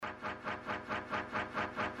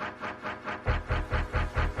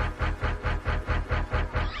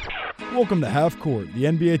Welcome to Half Court, the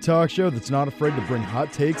NBA talk show that's not afraid to bring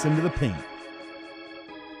hot takes into the paint.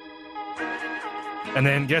 And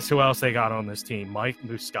then guess who else they got on this team? Mike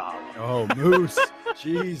Muscala. Oh, Moose.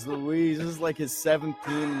 Jeez Louise. This is like his seventh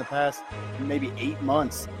team in the past maybe 8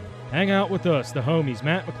 months. Hang out with us, the homies,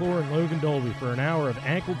 Matt McClure and Logan Dolby, for an hour of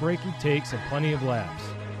ankle-breaking takes and plenty of laughs.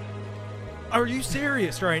 Are you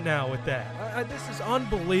serious right now with that? This is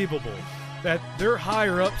unbelievable that their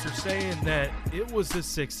higher-ups are saying that it was a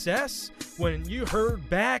success when you heard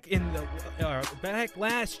back in the back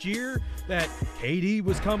last year that KD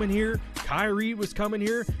was coming here, Kyrie was coming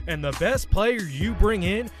here, and the best player you bring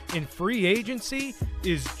in free agency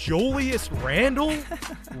is Julius Randle?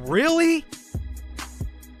 Really?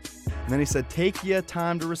 And then he said, take ya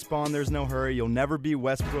time to respond. There's no hurry. You'll never be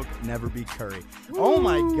Westbrook, never be Curry. Woo. Oh,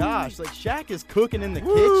 my gosh. Like, Shaq is cooking in the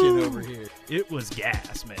kitchen over here. It was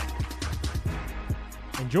gas, man.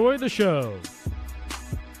 Enjoy the show.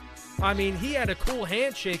 I mean, he had a cool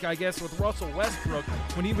handshake, I guess, with Russell Westbrook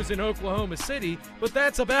when he was in Oklahoma City, but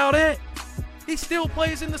that's about it. He still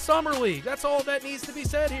plays in the Summer League. That's all that needs to be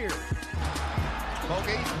said here.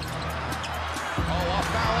 Bogey. Oh, off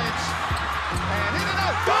balance. And in and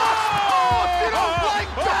out. Oh, you don't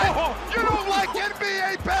like that. You don't like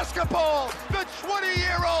NBA basketball. The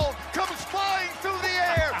 20-year-old comes flying through the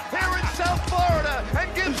air here in South Florida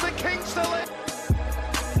and gives the Kings the lead.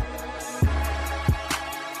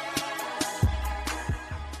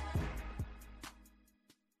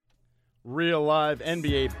 Real live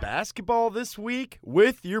NBA basketball this week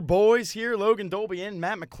with your boys here, Logan Dolby and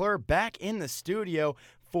Matt McClure, back in the studio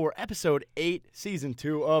for episode 8, season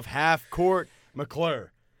 2 of Half Court.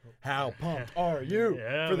 McClure, how pumped are you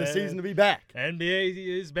for the season to be back? NBA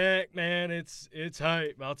is back, man. It's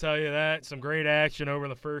hype. I'll tell you that. Some great action over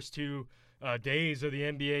the first 2 days of the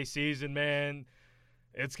NBA season, man.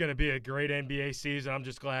 It's going to be a great NBA season. I'm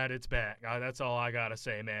just glad it's back. That's all I got to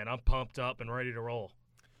say, man. I'm pumped up and ready to roll.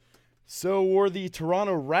 So were the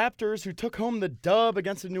Toronto Raptors, who took home the dub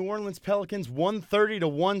against the New Orleans Pelicans,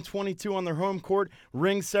 130-122 on their home court.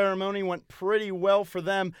 Ring ceremony went pretty well for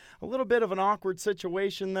them. A little bit of an awkward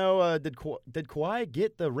situation, though. Did Kawhi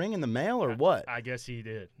get the ring in the mail or what? I guess he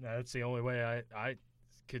did. That's the only way I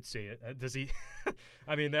could see it. Does he?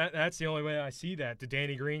 I mean, that's the only way I see that. Did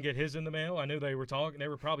Danny Green get his in the mail? I knew they were talking. They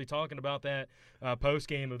were probably talking about that post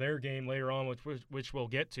game of their game later on, which we'll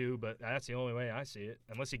get to. But that's the only way I see it.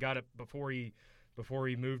 Unless he got it before he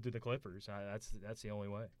moved to the Clippers. That's the only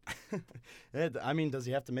way. I mean, does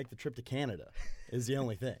he have to make the trip to Canada? Is the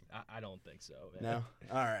only thing. I don't think so. Man. No.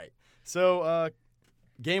 All right. So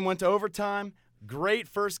game went to overtime. Great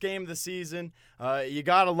first game of the season. You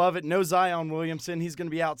got to love it. No Zion Williamson. He's going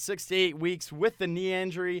to be out 6 to 8 weeks with the knee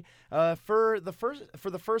injury. For the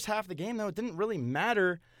first half of the game, though, it didn't really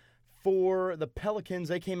matter for the Pelicans.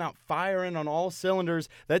 They came out firing on all cylinders.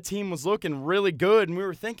 That team was looking really good, and we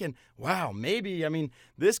were thinking, wow, maybe,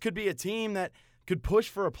 this could be a team that could push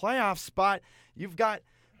for a playoff spot. You've got,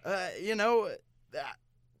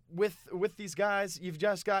 with these guys, you've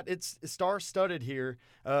just got it's star-studded here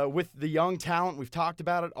with the young talent. We've talked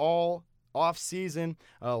about it all off-season.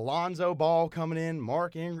 Lonzo Ball coming in,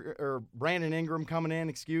 Brandon Ingram coming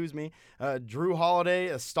in, Drew Holiday,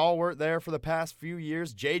 a stalwart there for the past few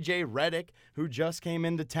years. J.J. Redick, who just came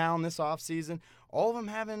into town this off-season. All of them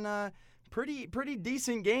having pretty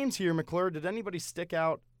decent games here, McClure. Did anybody stick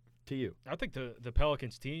out to you? I think the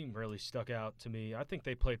Pelicans team really stuck out to me. I think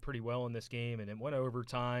they played pretty well in this game, and it went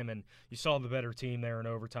overtime, and you saw the better team there in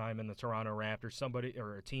overtime in the Toronto Raptors,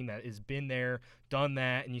 a team that has been there, done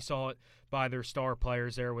that, and you saw it by their star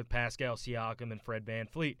players there with Pascal Siakam and Fred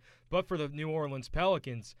VanVleet. But for the New Orleans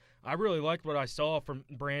Pelicans, I really liked what I saw from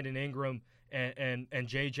Brandon Ingram and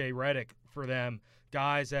J.J. Redick for them,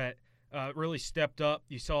 guys that really stepped up.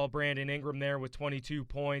 You saw Brandon Ingram there with 22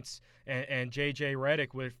 points and J.J.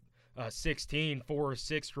 Redick with 16, 4 or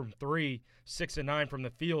 6 from 3, 6 and 9 from the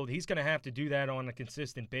field. He's going to have to do that on a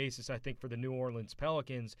consistent basis, I think, for the New Orleans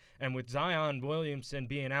Pelicans. And with Zion Williamson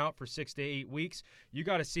being out for 6 to 8 weeks, you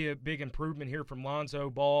got to see a big improvement here from Lonzo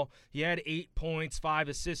Ball. He had 8 points, 5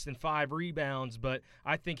 assists, and 5 rebounds, but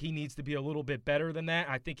I think he needs to be a little bit better than that.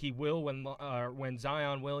 I think he will when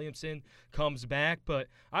Zion Williamson comes back. But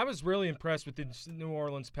I was really impressed with the New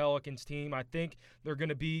Orleans Pelicans team. I think they're going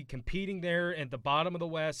to be competing there at the bottom of the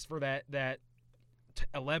West for that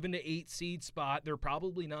 11 to 8 seed spot. They're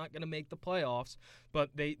probably not going to make the playoffs,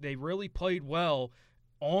 but they really played well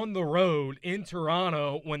on the road in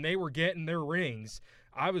Toronto when they were getting their rings.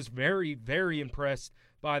 I was very, very impressed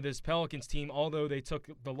by this Pelicans team, although they took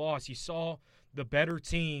the loss. You saw the better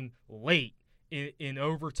team late in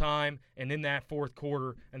overtime and in that fourth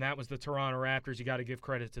quarter, and that was the Toronto Raptors. You got to give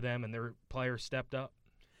credit to them, and their players stepped up.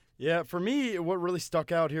 Yeah, for me, what really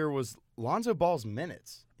stuck out here was Lonzo Ball's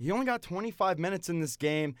minutes. He only got 25 minutes in this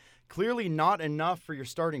game. Clearly not enough for your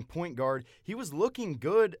starting point guard. He was looking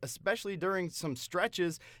good, especially during some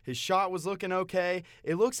stretches. His shot was looking okay.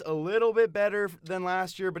 It looks a little bit better than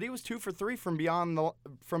last year, but he was 2 for 3 from beyond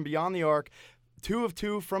the arc. 2 of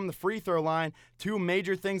 2 from the free throw line. 2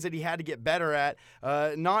 major things that he had to get better at.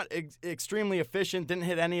 Not extremely efficient. Didn't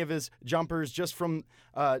hit any of his jumpers just from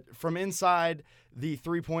inside the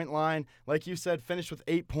three-point line. Like you said, finished with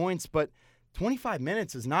 8 points, but 25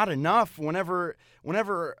 minutes is not enough. Whenever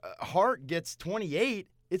Hart gets 28,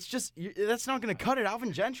 it's just that's not going to cut it.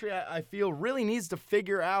 Alvin Gentry, I feel, really needs to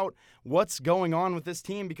figure out what's going on with this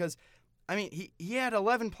team because. I mean, he had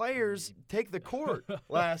 11 players take the court 2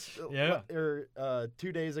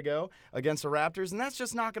 days ago against the Raptors, and that's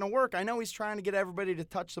just not going to work. I know he's trying to get everybody to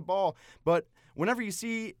touch the ball, but whenever you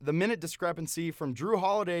see the minute discrepancy from Drew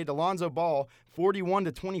Holiday to Lonzo Ball, 41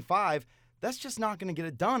 to 25, that's just not going to get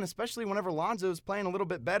it done, especially whenever Lonzo's playing a little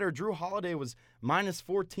bit better. Drew Holiday was minus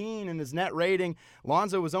 14 in his net rating.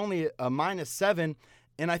 Lonzo was only a minus 7,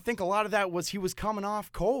 and I think a lot of that was he was coming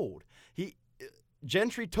off cold.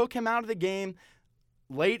 Gentry took him out of the game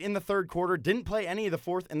late in the third quarter, didn't play any of the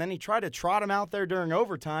fourth, and then he tried to trot him out there during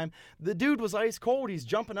overtime. The dude was ice cold. He's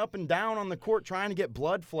jumping up and down on the court trying to get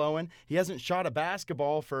blood flowing. He hasn't shot a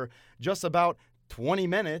basketball for just about 20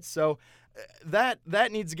 minutes. So that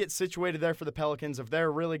needs to get situated there for the Pelicans if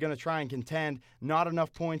they're really going to try and contend. Not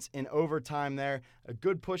enough points in overtime there. A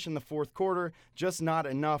good push in the fourth quarter, just not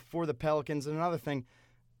enough for the Pelicans. And another thing,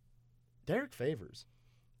 Derek Favors.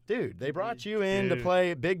 Dude, they brought you in to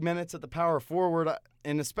play big minutes at the power forward,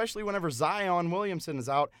 and especially whenever Zion Williamson is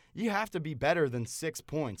out, you have to be better than 6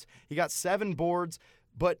 points. He got 7 boards,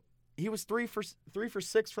 but he was 3 for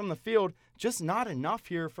 6 from the field. Just not enough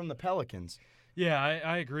here from the Pelicans. Yeah,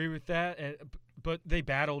 I agree with that. But they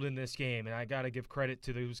battled in this game, and I got to give credit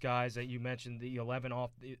to those guys that you mentioned, the 11 or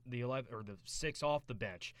the 6 off the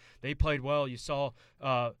bench. They played well. You saw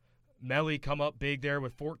Melly come up big there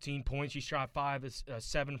with 14 points. He shot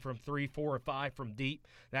 7 from 3, 4 or 5 from deep.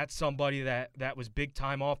 That's somebody that was big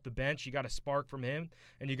time off the bench. You got a spark from him,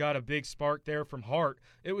 and you got a big spark there from Hart.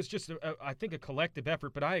 It was just, I think, a collective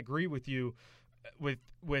effort. But I agree with you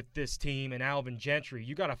with this team and Alvin Gentry.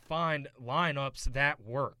 You got to find lineups that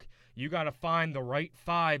work. You got to find the right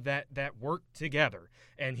 5 that work together.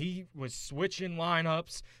 And he was switching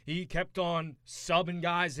lineups. He kept on subbing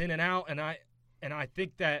guys in and out, and I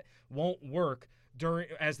think that won't work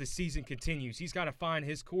as the season continues. He's got to find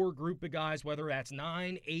his core group of guys, whether that's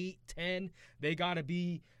 9, 8, 10. They got to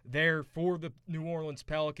be there for the New Orleans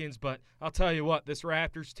Pelicans. But I'll tell you what, this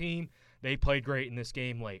Raptors team, they played great in this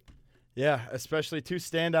game late. Yeah, especially 2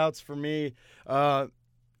 standouts for me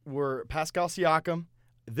were Pascal Siakam.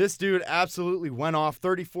 This dude absolutely went off.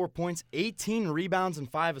 34 points, 18 rebounds, and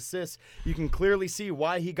 5 assists. You can clearly see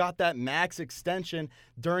why he got that max extension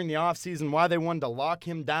during the offseason, why they wanted to lock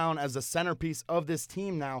him down as the centerpiece of this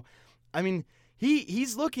team now. I mean,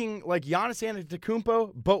 he's looking like Giannis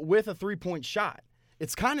Antetokounmpo, but with a three-point shot.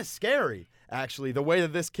 It's kind of scary, actually, the way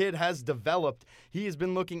that this kid has developed. He has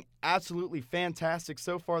been looking absolutely fantastic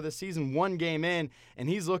so far this season, 1 game in, and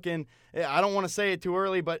he's looking, I don't want to say it too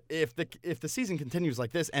early, but if the season continues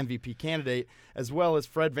like this, MVP candidate, as well as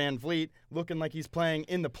Fred VanVleet, looking like he's playing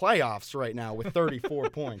in the playoffs right now with 34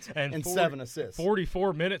 points and 7 assists.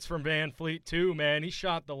 44 minutes from VanVleet, too, man. He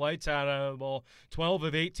shot the lights out of the ball. 12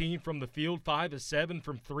 of 18 from the field, 5 of 7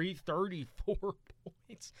 from 3, 34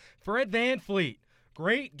 points. Fred VanVleet.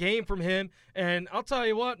 Great game from him, and I'll tell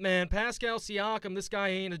you what, man, Pascal Siakam, this guy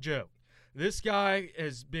ain't a joke. This guy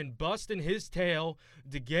has been busting his tail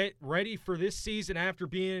to get ready for this season after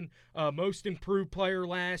being most improved player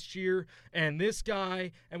last year, and this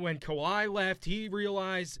guy, and when Kawhi left, he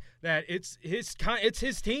realized that it's his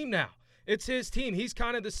team now. It's his team. He's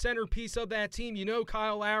kind of the centerpiece of that team. You know,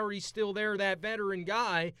 Kyle Lowry's still there, that veteran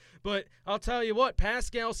guy, but I'll tell you what,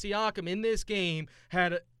 Pascal Siakam in this game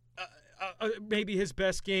had maybe his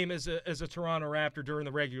best game as a Toronto Raptor during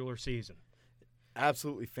the regular season.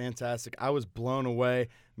 Absolutely fantastic. I was blown away.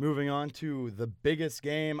 Moving on to the biggest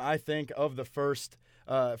game, I think, of the first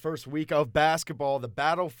week of basketball, the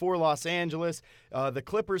battle for Los Angeles. The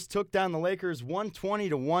Clippers took down the Lakers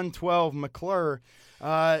 120-112. McClure,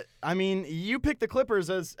 I mean, you picked the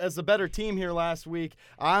Clippers as the better team here last week.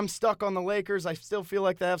 I'm stuck on the Lakers. I still feel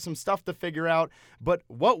like they have some stuff to figure out. But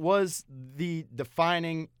what was the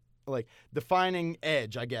defining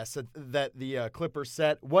edge, I guess, that the Clippers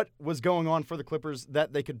set? What was going on for the Clippers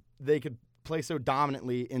that they could play so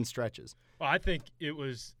dominantly in stretches? Well, I think it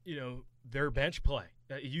was, their bench play.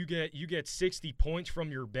 You get 60 points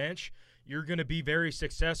from your bench, you're going to be very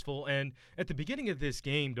successful. And at the beginning of this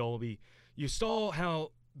game, Dolby, you saw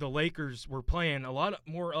how the Lakers were playing a lot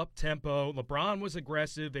more up-tempo. LeBron was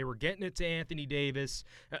aggressive. They were getting it to Anthony Davis.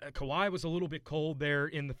 Kawhi was a little bit cold there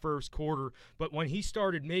in the first quarter. But when he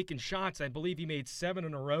started making shots, I believe he made 7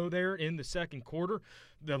 in a row there in the second quarter,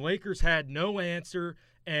 the Lakers had no answer,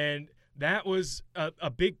 and that was a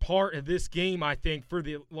big part of this game, I think, for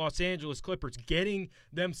the Los Angeles Clippers, getting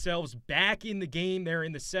themselves back in the game there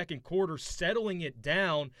in the second quarter, settling it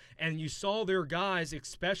down. And you saw their guys,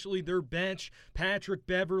 especially their bench, Patrick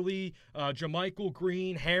Beverley, JaMychal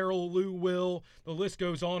Green, Harrell, Lou Will, the list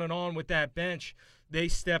goes on and on with that bench. They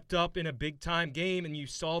stepped up in a big-time game, and you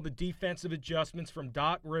saw the defensive adjustments from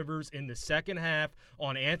Doc Rivers in the second half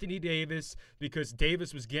on Anthony Davis because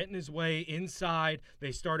Davis was getting his way inside.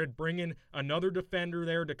 They started bringing another defender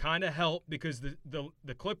there to kind of help because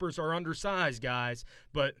the Clippers are undersized guys,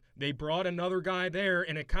 but they brought another guy there,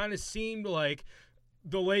 and it kind of seemed like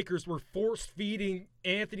the Lakers were force-feeding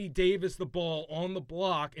Anthony Davis the ball on the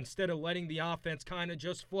block instead of letting the offense kind of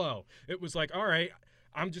just flow. It was like, all right,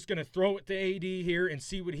 I'm just going to throw it to AD here and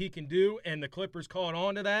see what he can do, and the Clippers caught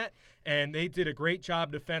on to that, and they did a great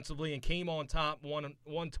job defensively and came on top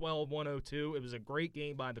 112-102. It was a great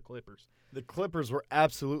game by the Clippers. The Clippers were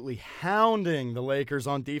absolutely hounding the Lakers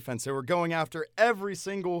on defense. They were going after every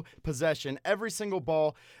single possession, every single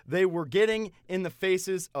ball. They were getting in the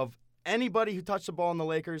faces of anybody who touched the ball in the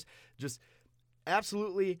Lakers, just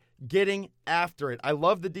absolutely getting after it. I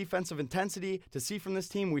love the defensive intensity to see from this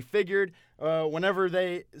team. We figured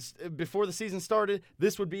before the season started,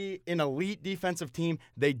 this would be an elite defensive team.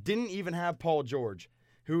 They didn't even have Paul George,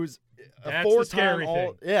 who's a four-time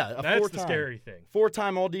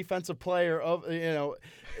four-time all-defensive player of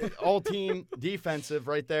all-team defensive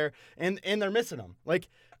right there, and they're missing him. Like,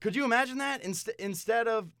 could you imagine that instead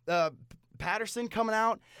of Patterson coming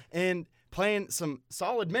out and playing some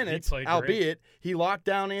solid minutes, albeit he locked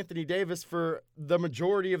down Anthony Davis for the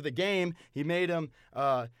majority of the game. He made him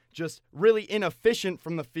just really inefficient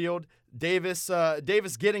from the field. Davis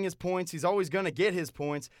getting his points. He's always going to get his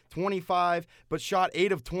points. 25, but shot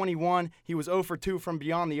 8 of 21. He was 0 for 2 from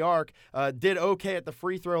beyond the arc. Did okay at the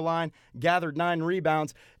free throw line. Gathered 9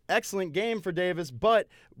 rebounds. Excellent game for Davis. But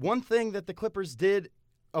one thing that the Clippers did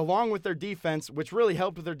along with their defense, which really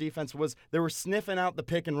helped with their defense, was they were sniffing out the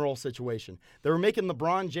pick-and-roll situation. They were making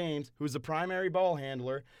LeBron James, who's the primary ball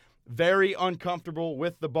handler, very uncomfortable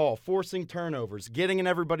with the ball, forcing turnovers, getting in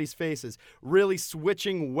everybody's faces, really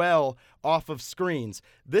switching well off of screens.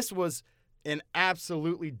 This was an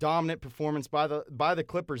absolutely dominant performance by the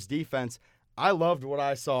Clippers defense. I loved what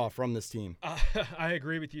I saw from this team. I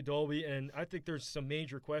agree with you, Dolby, and I think there's some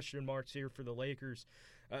major question marks here for the Lakers.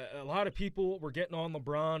 A lot of people were getting on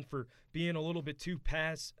LeBron for being a little bit too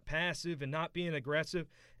passive and not being aggressive,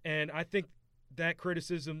 and I think that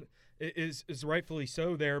criticism is rightfully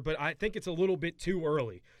so there, but I think it's a little bit too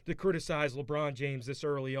early to criticize LeBron James this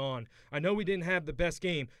early on. I know we didn't have the best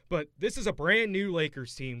game, but this is a brand new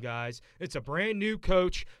Lakers team, guys. It's a brand new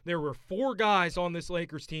coach. There were 4 guys on this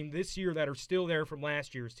Lakers team this year that are still there from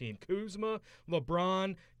last year's team. Kuzma,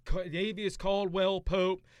 LeBron, Davius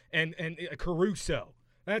Caldwell-Pope, and Caruso.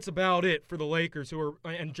 That's about it for the Lakers,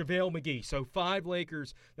 and JaVale McGee. So 5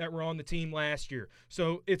 Lakers that were on the team last year.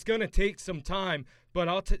 So it's going to take some time,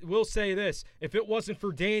 but we'll say this. If it wasn't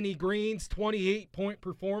for Danny Green's 28-point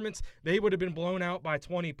performance, they would have been blown out by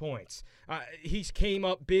 20 points. He came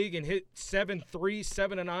up big and hit 7 threes,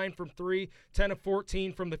 7 of 9 from 3, 10 of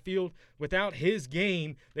 14 from the field. Without his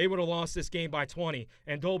game, they would have lost this game by 20.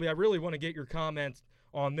 And Dolby, I really want to get your comments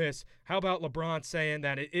on this. How about LeBron saying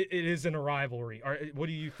that it isn't a rivalry? What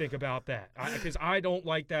do you think about that? Because I don't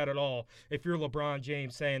like that at all. If you're LeBron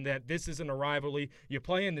James saying that this isn't a rivalry, you're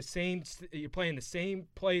playing the same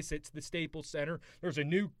place. It's the Staples Center. There's a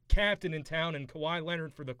new captain in town, and Kawhi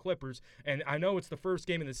Leonard for the Clippers. And I know it's the first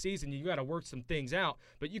game of the season. You got to work some things out,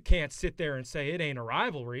 but you can't sit there and say it ain't a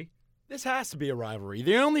rivalry. This has to be a rivalry.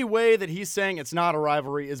 The only way that he's saying it's not a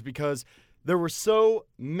rivalry is because there were so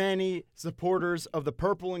many supporters of the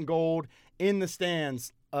purple and gold in the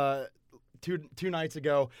stands two nights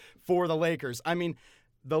ago for the Lakers. I mean,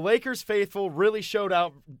 the Lakers faithful really showed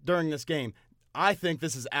out during this game. I think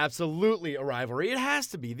this is absolutely a rivalry. It has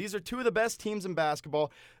to be. These are 2 of the best teams in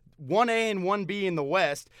basketball, 1A and 1B in the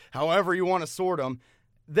West, however you want to sort them.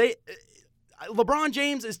 LeBron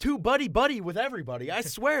James is too buddy-buddy with everybody. I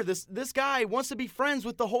swear, this guy wants to be friends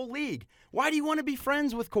with the whole league. Why do you want to be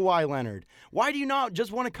friends with Kawhi Leonard? Why do you not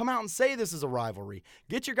just want to come out and say this is a rivalry?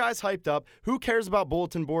 Get your guys hyped up. Who cares about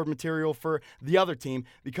bulletin board material for the other team?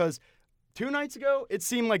 Because 2 nights ago, it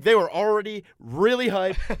seemed like they were already really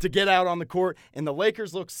hyped to get out on the court, and the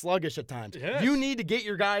Lakers look sluggish at times. Yes. You need to get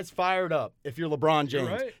your guys fired up if you're LeBron James.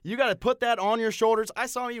 Right. You got to put that on your shoulders. I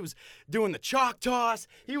saw he was doing the chalk toss.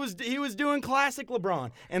 He was doing classic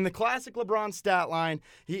LeBron. And the classic LeBron stat line,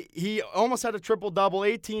 he almost had a triple-double,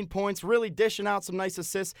 18 points, really dishing out some nice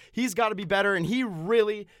assists. He's got to be better, and he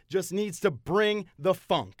really just needs to bring the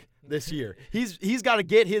funk this year. He's got to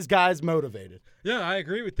get his guys motivated. Yeah, I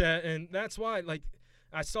agree with that, and that's why,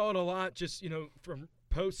 I saw it a lot just, from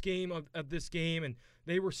post-game of this game, and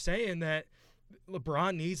they were saying that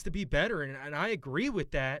LeBron needs to be better, and I agree with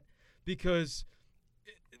that because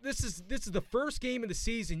this is the first game of the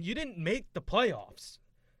season. You didn't make the playoffs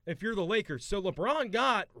if you're the Lakers. So LeBron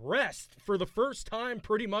got rest for the first time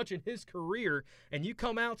pretty much in his career, and you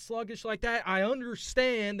come out sluggish like that. I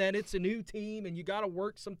understand that it's a new team and you got to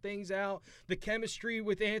work some things out. The chemistry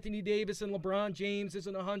with Anthony Davis and LeBron James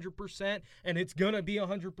isn't 100%, and it's going to be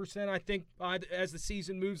 100%, I think, as the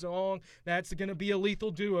season moves along. That's going to be a lethal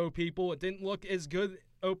duo, people. It didn't look as good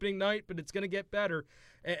opening night, but it's going to get better.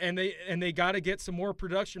 And they got to get some more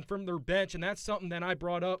production from their bench, and that's something that I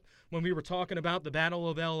brought up when we were talking about the Battle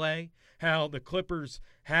of L.A., how the Clippers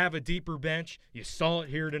have a deeper bench. You saw it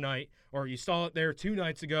here tonight, or you saw it there 2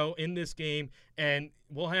 nights ago in this game, and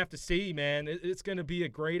we'll have to see, man. It's going to be a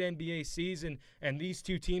great NBA season, and these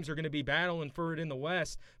two teams are going to be battling for it in the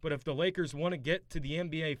West. But if the Lakers want to get to the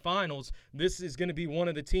NBA Finals, this is going to be one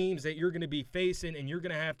of the teams that you're going to be facing, and you're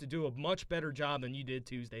going to have to do a much better job than you did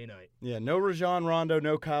Tuesday night. Yeah, no Rajon Rondo,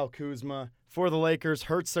 no Kyle Kuzma. For the Lakers,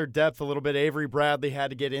 hurts their depth a little bit. Avery Bradley had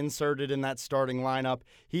to get inserted in that starting lineup.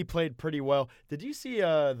 He played pretty well. Did you see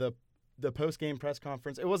the post-game press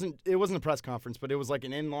conference? It wasn't a press conference, but it was like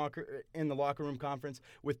an in the locker room conference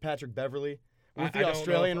with Patrick Beverley, with the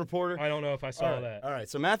Australian reporter. I don't know if I saw that. All right,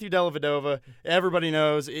 so Matthew Dellavedova, everybody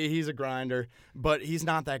knows he's a grinder, but he's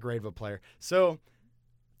not that great of a player. So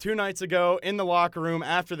 2 nights ago in the locker room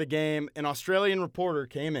after the game, an Australian reporter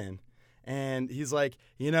came in, and he's like,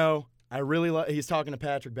 he's talking to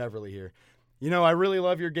Patrick Beverley here. I really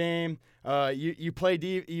love your game. You play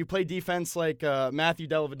defense like Matthew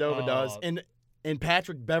Dellavedova does, and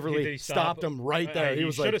Patrick Beverley stopped him right there.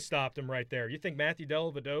 He should have stopped him right there. You think Matthew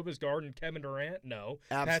Dellavedova is guarding Kevin Durant? No,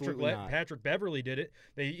 absolutely not. Patrick Beverley did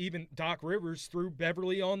it. Doc Rivers threw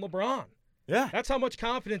Beverley on LeBron. Yeah. That's how much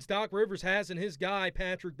confidence Doc Rivers has in his guy,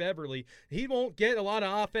 Patrick Beverley. He won't get a lot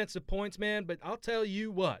of offensive points, man, but I'll tell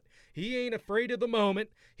you what. He ain't afraid of the moment.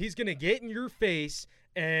 He's going to get in your face,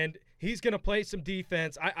 and he's going to play some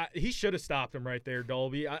defense. He should have stopped him right there,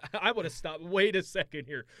 Dolby. I would have stopped. Wait a second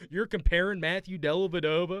here. You're comparing Matthew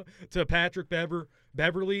Dellavedova to Patrick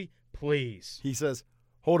Beverley? Please. He says,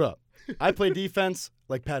 hold up. I play defense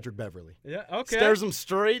like Patrick Beverley. Yeah, okay. Stares him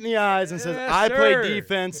straight in the eyes and says, I play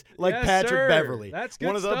defense like Patrick Beverley. That's good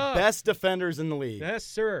One of the best defenders in the league. Yes,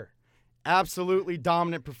 sir. Absolutely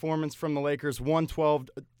dominant performance from the Lakers,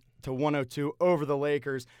 112-102 over the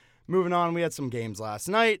Lakers. Moving on, we had some games last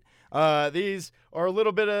night. These are a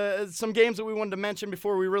little bit of some games that we wanted to mention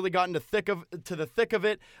before we really got into the thick of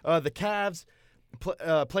it. The Cavs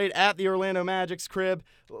played at the Orlando Magic's crib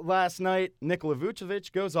last night. Nikola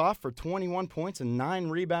Vucevic goes off for 21 points and 9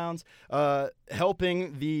 rebounds,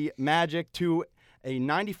 helping the Magic to a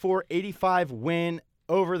 94-85 win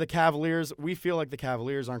over the Cavaliers. We feel like the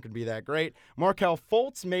Cavaliers aren't going to be that great. Markelle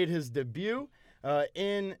Fultz made his debut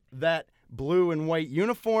in that blue and white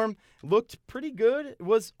uniform. Looked pretty good.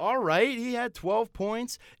 Was all right. He had 12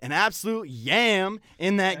 points. An absolute yam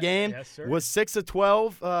in that game. Yes, sir. Was 6 of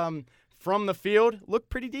 12 from the field. Looked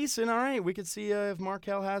pretty decent. All right. We could see if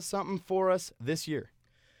Markelle has something for us this year.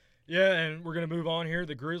 Yeah, and we're going to move on here.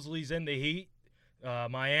 The Grizzlies and the Heat.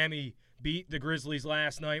 Miami beat the Grizzlies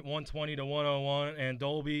last night 120-101. And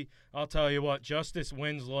Dolby, I'll tell you what, Justice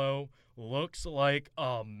Winslow looks like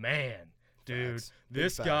a man. Dude, Facts.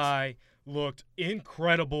 This guy looked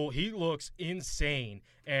incredible. He looks insane.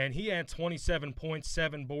 And he had 27 points,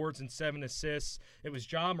 7 boards, and 7 assists. It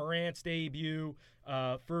was Ja Morant's debut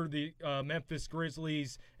for the Memphis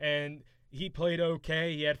Grizzlies, and he played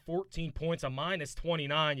okay. He had 14 points, a minus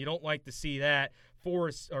 29. You don't like to see that. 4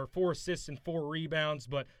 assists and 4 rebounds.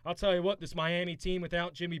 But I'll tell you what, this Miami team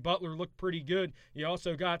without Jimmy Butler looked pretty good. You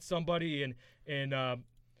also got somebody in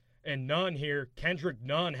Nunn here. Kendrick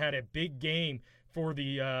Nunn had a big game for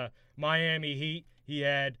the Miami Heat. He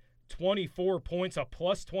had 24 points, a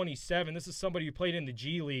plus 27. This is somebody who played in the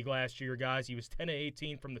G League last year, guys. He was 10 of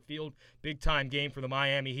 18 from the field. Big-time game for the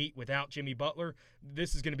Miami Heat without Jimmy Butler.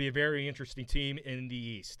 This is going to be a very interesting team in the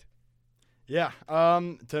East. Yeah.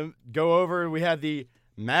 To go over, we had the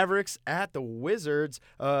Mavericks at the Wizards.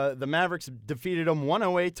 The Mavericks defeated them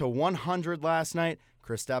 108-100 last night.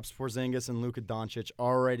 Kristaps Porzingis and Luka Doncic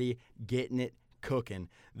already getting it cooking.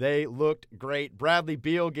 They looked great. Bradley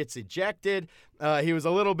Beal gets ejected. He was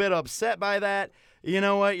a little bit upset by that. You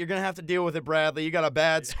know what? You're going to have to deal with it, Bradley. You got a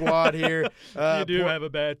bad squad here. You do have a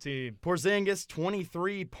bad team. Porzingis,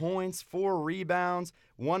 23 points, 4 rebounds,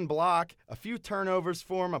 1 block, a few turnovers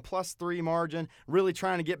for him, a +3 margin, really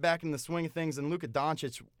trying to get back in the swing of things. And Luka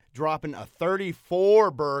Doncic dropping a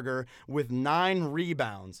 34-burger with 9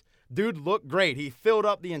 rebounds. Dude looked great. He filled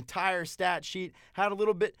up the entire stat sheet,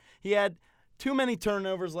 he had too many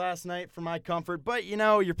turnovers last night for my comfort, but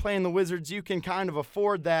you're playing the Wizards. You can kind of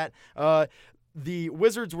afford that. The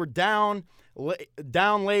Wizards were down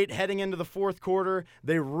late heading into the fourth quarter.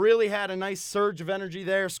 They really had a nice surge of energy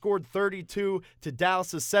there, scored 32 to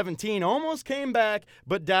Dallas's 17. Almost came back,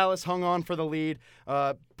 but Dallas hung on for the lead.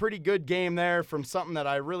 Pretty good game there from something that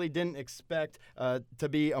I really didn't expect to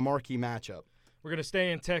be a marquee matchup. We're going to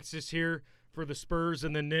stay in Texas here for the Spurs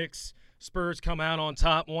and the Knicks. Spurs come out on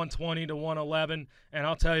top 120-111, and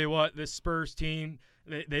I'll tell you what, this Spurs team,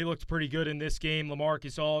 they looked pretty good in this game.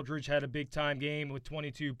 LaMarcus Aldridge had a big-time game with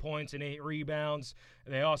 22 points and 8 rebounds.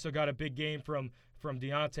 They also got a big game from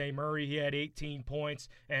Dejounte Murray. He had 18 points,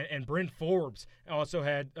 and Bryn Forbes also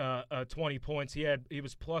had 20 points. He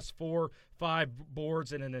was +4, 5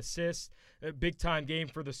 boards, and an assist. A big-time game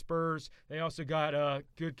for the Spurs. They also got a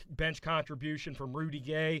good bench contribution from Rudy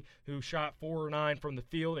Gay, who shot 4-9 from the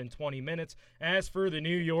field in 20 minutes. As for the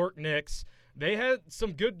New York Knicks, they had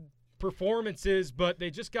some good performances, but they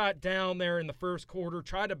just got down there in the first quarter,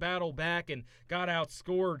 tried to battle back, and got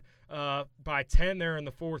outscored by 10 there in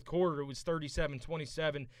the fourth quarter. It was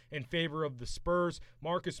 37-27 in favor of the Spurs.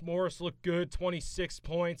 Marcus Morris looked good, 26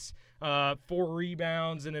 points, 4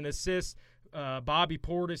 rebounds, and an assist. Bobby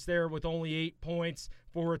Portis there with only 8 points,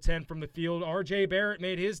 4 of 10 from the field. R.J. Barrett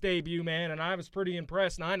made his debut, man, and I was pretty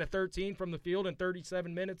impressed. 9 of 13 from the field in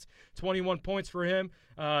 37 minutes, 21 points for him.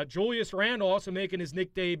 Julius Randle also making his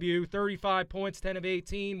Knick debut, 35 points, 10 of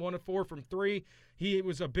 18, 1 of 4 from 3. He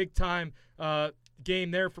was a big-time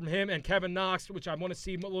game there from him. And Kevin Knox, which I want to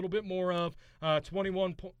see a little bit more of,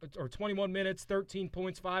 21 minutes, 13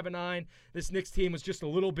 points, 5 of 9. This Knicks team was just a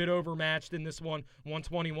little bit overmatched in this one,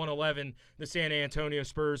 120-111, the San Antonio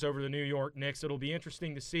Spurs over the New York Knicks. It'll be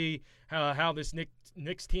interesting to see how this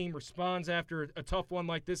Knicks team responds after a tough one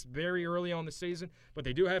like this very early on the season. But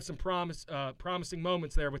they do have some promising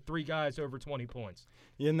moments there with 3 guys over 20 points.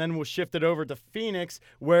 And then we'll shift it over to Phoenix,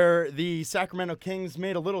 where the Sacramento Kings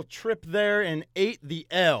made a little trip there and ate the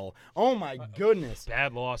L. Oh, my goodness.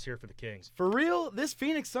 Bad loss here for the Kings. For real, this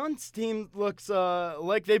Phoenix Suns team looks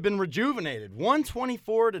like they've been rejuvenated.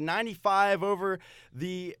 124-95 over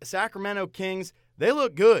the Sacramento Kings. They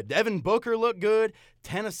look good. Devin Booker looked good.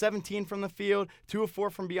 10 of 17 from the field, 2 of 4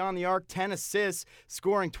 from beyond the arc, 10 assists,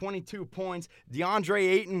 scoring 22 points. DeAndre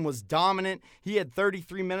Ayton was dominant. He had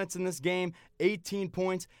 33 minutes in this game, 18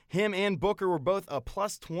 points. Him and Booker were both a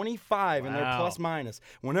 +25 in their plus-minus.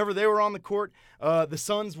 Whenever they were on the court, the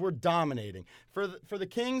Suns were dominating. For the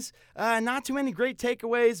Kings, not too many great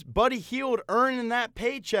takeaways. Buddy Hield earning that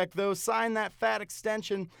paycheck, though, signed that fat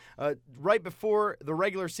extension right before the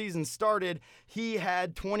regular season started. He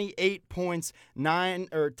had 28 points,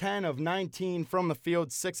 10 of 19 from the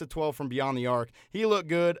field, 6 of 12 from beyond the arc. He looked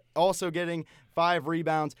good, also getting 5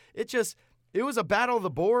 rebounds. It was a battle of the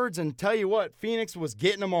boards, and tell you what, Phoenix was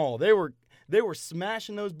getting them all. They were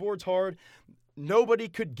smashing those boards hard. Nobody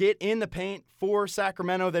could get in the paint for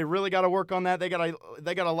Sacramento. They really got to work on that. They got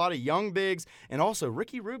a lot of young bigs, and also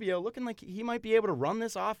Ricky Rubio looking like he might be able to run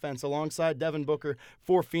this offense alongside Devin Booker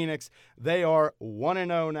for Phoenix. They are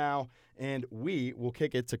 1-0 now, and we will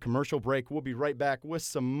kick it to commercial break. We'll be right back with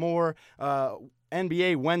some more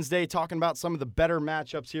NBA Wednesday, talking about some of the better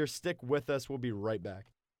matchups here. Stick with us. We'll be right back.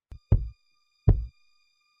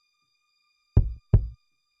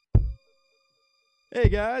 Hey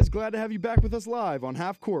guys, glad to have you back with us live on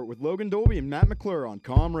Half Court with Logan Dolby and Matt McClure on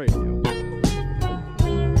Calm Radio.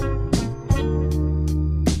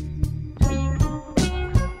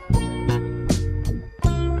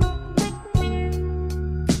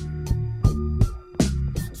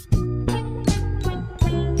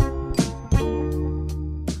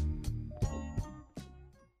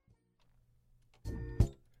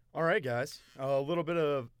 All right, guys, a little bit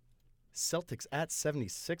of Celtics at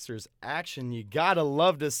 76ers action. You gotta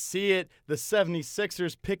love to see it. The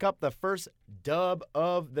 76ers pick up the first dub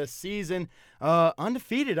of the season.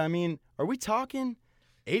 Undefeated. I mean, are we talking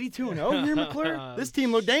 82-0 here, McClure? This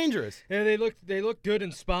team looked dangerous. Yeah, they looked good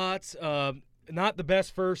in spots. Not the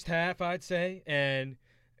best first half, I'd say, and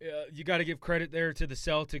you got to give credit there to the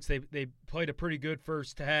Celtics. They played a pretty good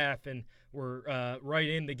first half and were right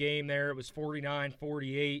in the game there. It was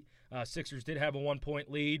 49-48. Sixers did have a 1-point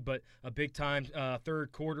lead, but a big-time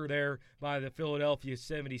third quarter there by the Philadelphia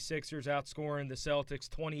 76ers, outscoring the Celtics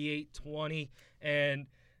 28-20, and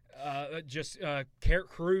just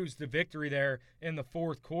cruised the victory there in the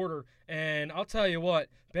fourth quarter. And I'll tell you what,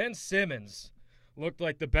 Ben Simmons looked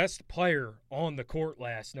like the best player on the court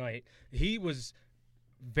last night. He was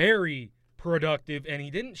very productive, and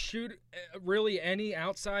he didn't shoot really any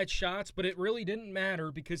outside shots, but it really didn't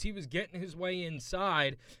matter because he was getting his way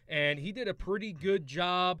inside, and he did a pretty good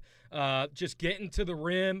job just getting to the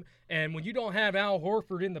rim. And when you don't have Al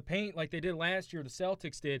Horford in the paint like they did last year, the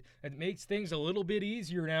Celtics did, it makes things a little bit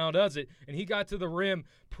easier now, does it? And he got to the rim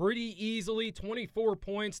pretty easily, 24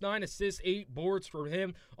 points, 9 assists, 8 boards for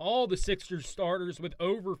him. All the Sixers starters with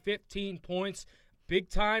over 15 points.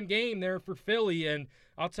 Big-time game there for Philly, and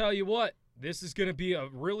I'll tell you what, this is going to be a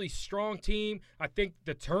really strong team. I think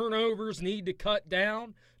the turnovers need to cut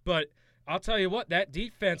down, but I'll tell you what, that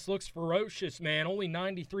defense looks ferocious, man. Only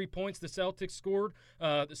 93 points the Celtics scored.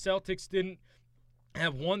 The Celtics didn't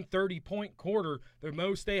have one 30-point quarter. The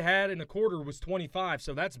most they had in a quarter was 25,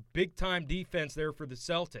 so that's big-time defense there for the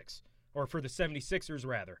Celtics, or for the 76ers,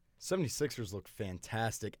 rather. 76ers look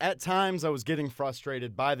fantastic. At times, I was getting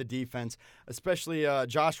frustrated by the defense, especially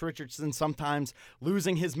Josh Richardson sometimes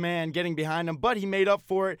losing his man, getting behind him, but he made up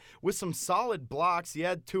for it with some solid blocks. He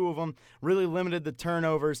had 2 of them, really limited the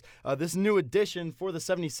turnovers. This new addition for the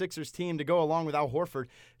 76ers team to go along with Al Horford,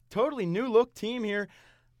 totally new look team here.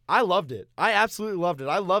 I loved it. I absolutely loved it.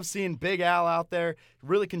 I love seeing Big Al out there.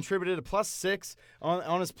 Really contributed a +6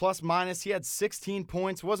 on his plus-minus. He had 16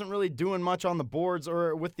 points. Wasn't really doing much on the boards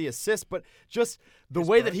or with the assists, but just the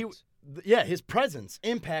way that his presence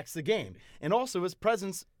impacts the game. And also his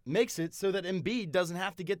presence makes it so that Embiid doesn't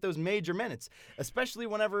have to get those major minutes, especially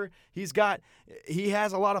whenever he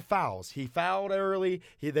has a lot of fouls. He fouled early.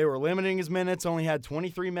 They were limiting his minutes, only had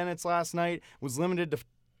 23 minutes last night, was limited to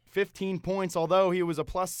 15 points, although he was a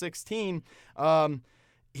 +16.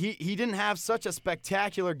 He didn't have such a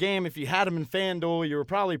spectacular game. If you had him in FanDuel, you were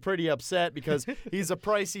probably pretty upset because he's a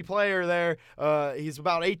pricey player there. He's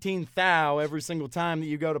about 18 thou every single time that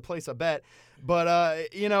you go to place a bet. But,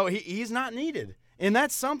 he's not needed. And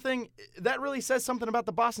that's something that really says something about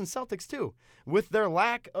the Boston Celtics, too, with their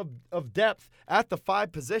lack of depth at the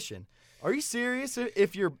 5 position. Are you serious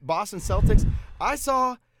if you're Boston Celtics? I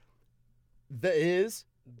saw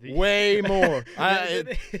way more.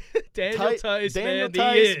 Daniel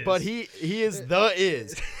Tice, but he is the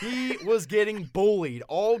is. He was getting bullied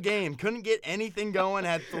all game. Couldn't get anything going.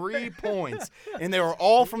 Had 3 points, and they were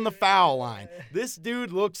all from the foul line. This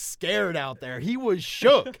dude looked scared out there. He was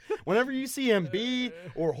shook. Whenever you see Embiid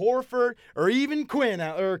or Horford or even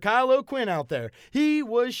Kyle O'Quinn out there, he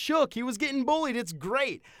was shook. He was getting bullied. It's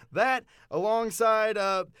great. That, alongside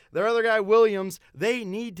their other guy, Williams, they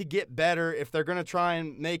need to get better if they're going to try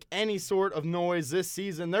and make any sort of noise this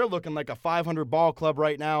season. They're looking like a 500 ball club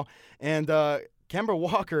right now. And Kemba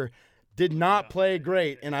Walker did not play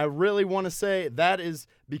great. And I really want to say that is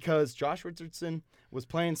because Josh Richardson was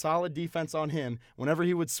playing solid defense on him. Whenever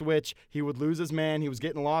he would switch, he would lose his man. He was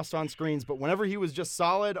getting lost on screens. But whenever he was just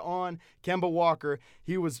solid on Kemba Walker,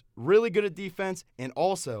 he was really good at defense. And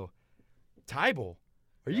also, Thybulle.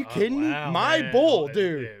 Are you kidding me? My bull,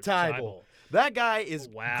 dude, Thybulle. That guy is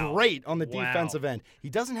great on the defensive end.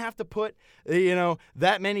 He doesn't have to put,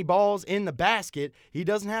 that many balls in the basket. He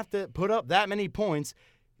doesn't have to put up that many points,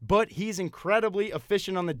 but he's incredibly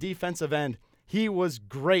efficient on the defensive end. He was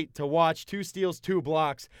great to watch. 2 steals, 2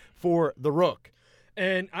 blocks for the Rook.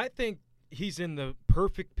 And I think he's in the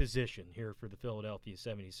perfect position here for the Philadelphia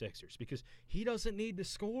 76ers because he doesn't need to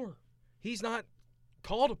score. He's not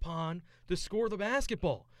called upon to score the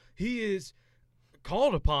basketball. He is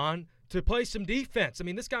called upon to play some defense. I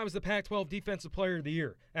mean, this guy was the Pac-12 Defensive Player of the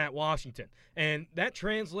Year at Washington, and that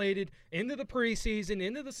translated into the preseason,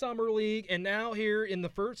 into the summer league, and now here in the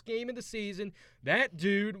first game of the season, that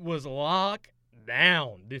dude was locked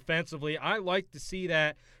down defensively. I like to see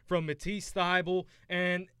that from Matisse Thybulle.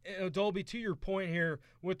 And Dolby, to your point here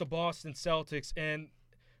with the Boston Celtics and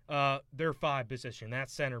their 5 position, that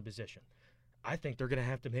center position, I think they're going to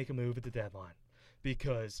have to make a move at the deadline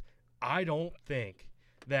because I don't think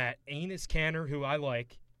that Enes Kanter, who I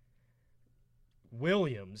like,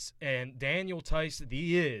 Williams and Daniel Tice,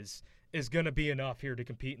 the is going to be enough here to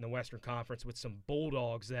compete in the Western Conference with some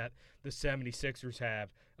bulldogs that the 76ers have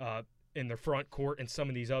in their front court, and some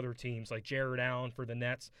of these other teams like Jared Allen for the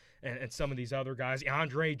Nets and some of these other guys.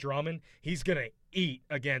 Andre Drummond, he's going to eat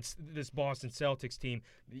against this Boston Celtics team.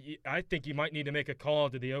 I think you might need to make a call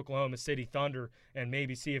to the Oklahoma City Thunder and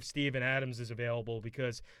maybe see if Steven Adams is available,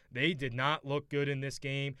 because they did not look good in this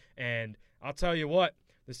game. And I'll tell you what,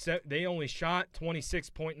 they only shot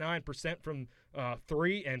 26.9% from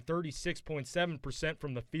three and 36.7%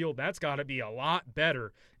 from the field. That's got to be a lot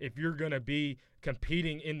better if you're going to be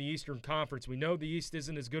competing in the Eastern Conference. We know the East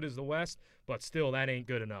isn't as good as the West, but still, that ain't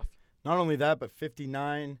good enough. Not only that, but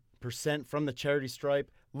 59% from the charity stripe,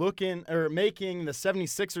 making the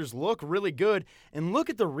 76ers look really good. And look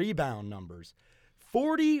at the rebound numbers.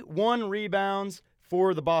 41 rebounds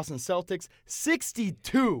for the Boston Celtics,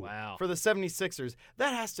 62 for the 76ers.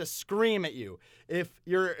 That has to scream at you if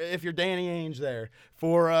you're Danny Ainge there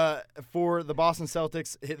for the Boston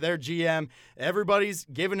Celtics, their GM. Everybody's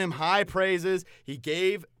giving him high praises. He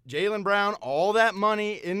gave Jaylen Brown all that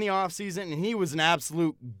money in the offseason, and he was an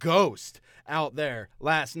absolute ghost out there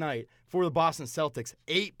last night for the Boston Celtics.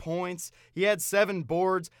 8 points. He had 7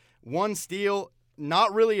 boards, 1 steal.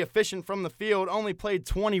 Not really efficient from the field. Only played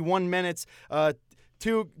 21 minutes.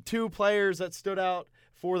 Two players that stood out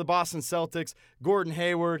for the Boston Celtics. Gordon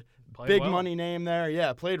Hayward, big money name there.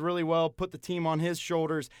 Yeah, played really well, put the team on his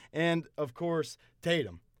shoulders. And, of course,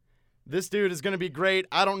 Tatum. This dude is going to be great.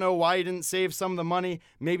 I don't know why he didn't save some of the money.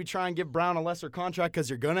 Maybe try and give Brown a lesser contract, because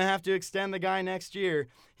you're going to have to extend the guy next year.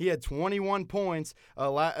 He had 21 points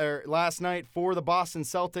last night for the Boston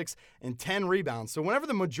Celtics and 10 rebounds. So whenever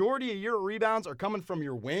the majority of your rebounds are coming from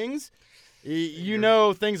your wings, you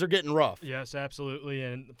know things are getting rough. Yes, absolutely.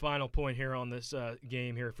 And the final point here on this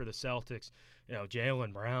game here for the Celtics,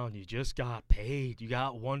 Jaylen Brown, you just got paid. You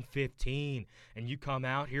got $115, and you come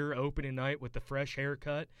out here opening night with the fresh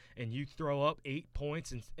haircut, and you throw up 8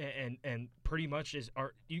 points, and pretty much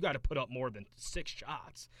you got to put up more than 6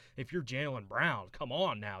 shots. If you're Jaylen Brown, come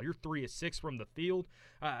on now. You're 3 of 6 from the field.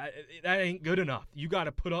 That ain't good enough. You got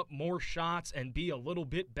to put up more shots and be a little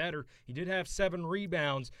bit better. He did have 7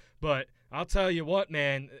 rebounds, but I'll tell you what,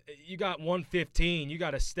 man, you got 115. You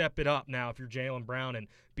got to step it up now if you're Jaylen Brown and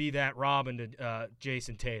be that Robin to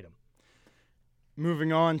Jason Tatum.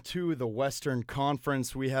 Moving on to the Western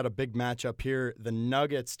Conference, we had a big matchup here. The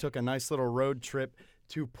Nuggets took a nice little road trip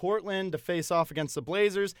to Portland to face off against the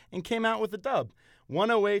Blazers and came out with a dub.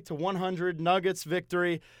 108-100 Nuggets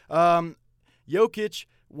victory. Jokic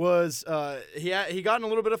was he got in a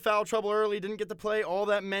little bit of foul trouble early, didn't get to play all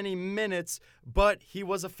that many minutes, but he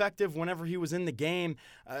was effective whenever he was in the game.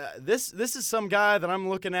 This is some guy that I'm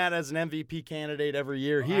looking at as an MVP candidate every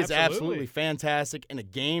year. He is absolutely fantastic and a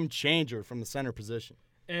game changer from the center position.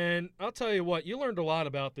 And I'll tell you what, you learned a lot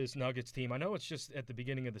about this Nuggets team. I know it's just at the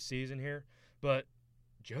beginning of the season here, but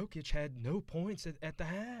Jokic had no points at the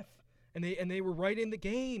half, and they were right in the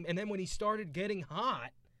game. And then when he started getting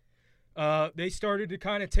hot, they started to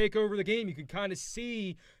kind of take over the game. You could kind of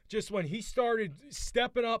see just when he started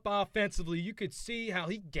stepping up offensively, you could see how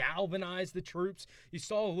he galvanized the troops. You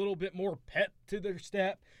saw a little bit more pep to their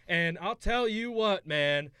step. And I'll tell you what,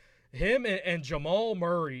 man, him and Jamal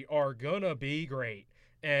Murray are going to be great.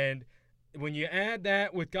 And when you add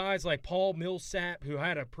that with guys like Paul Millsap, who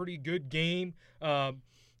had a pretty good game,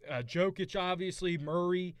 Jokic, obviously,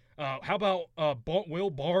 Murray. How about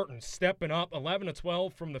Will Barton stepping up, 11 of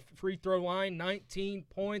 12 from the free throw line, 19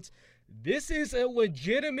 points. This is a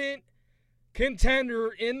legitimate contender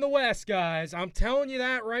in the West, guys. I'm telling you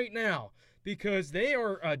that right now, because they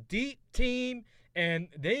are a deep team and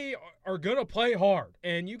they are going to play hard.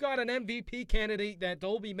 And you got an MVP candidate that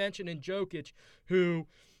Dolby mentioned in Jokic, who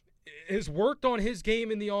has worked on his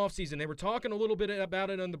game in the offseason. They were talking a little bit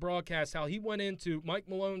about it on the broadcast, how he went into Mike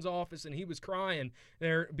Malone's office and he was crying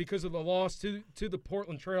there because of the loss to the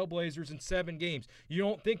Portland Trail Blazers in 7 games. You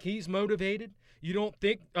don't think he's motivated? You don't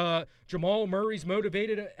think Jamal Murray's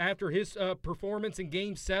motivated after his performance in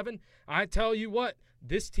Game 7? I tell you what,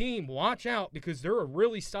 this team, watch out, because they're a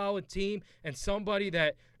really solid team and somebody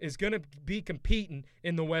that is going to be competing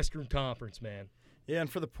in the Western Conference, man. Yeah, and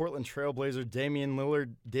for the Portland Trail Blazers, Damian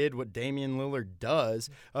Lillard did what Damian Lillard does.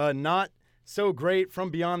 Not so great from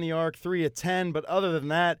beyond the arc, 3 of 10. But other than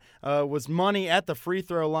that, was money at the free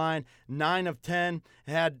throw line, 9 of 10.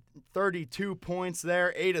 Had 32 points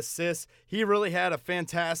there, 8 assists. He really had a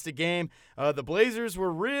fantastic game. The Blazers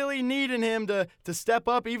were really needing him to step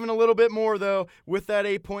up even a little bit more, though, with that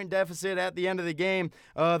 8-point deficit at the end of the game.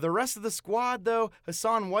 The rest of the squad, though,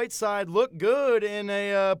 Hassan Whiteside looked good in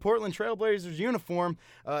a Portland Trailblazers uniform.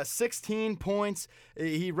 16 points.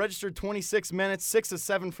 He registered 26 minutes, 6 of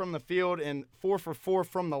 7 from the field, and 4 for 4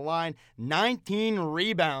 from the line. 19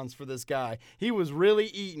 rebounds for this guy. He was really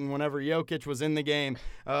eating whenever Jokic was in the game.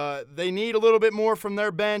 They need a little bit more from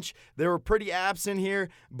their bench. They were pretty absent here,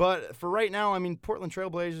 but for right now, I mean, Portland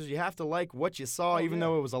Trailblazers, you have to like what you saw, even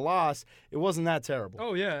though it was a loss. It wasn't that terrible.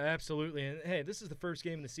 Oh, yeah, absolutely. And, hey, this is the first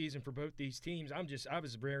game of the season for both these teams. I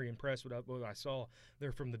was very impressed with what I saw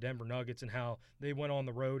there from the Denver Nuggets and how they went on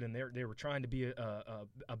the road, and they were trying to be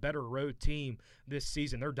a better road team this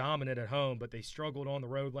season. They're dominant at home, but they struggled on the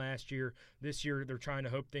road last year. This year, they're trying to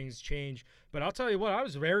hope things change. But I'll tell you what, I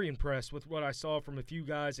was very impressed with what I saw from a few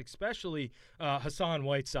guys, especially Hassan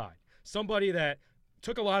Whiteside, somebody that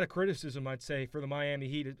took a lot of criticism, I'd say, for the Miami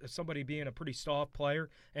Heat, somebody being a pretty soft player.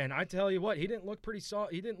 And I tell you what, he didn't look pretty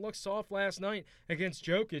soft. He didn't look soft last night against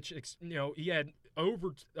Jokic. You know, he had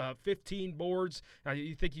over 15 boards.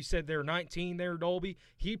 You think you said there 19 there, Dolby.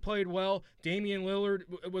 He played well. Damian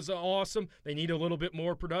Lillard was awesome. They need a little bit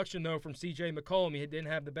more production, though, from C.J. McCollum. He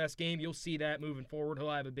didn't have the best game. You'll see that moving forward. He'll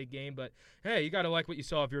have a big game. But, hey, you got to like what you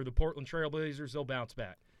saw. If you're the Portland Trailblazers, they'll bounce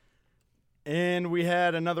back. And we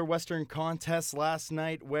had another Western contest last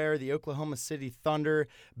night where the Oklahoma City Thunder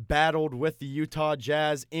battled with the Utah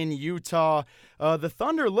Jazz in Utah. The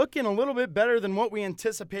Thunder looking a little bit better than what we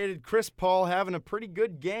anticipated. Chris Paul having a pretty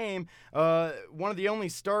good game. One of the only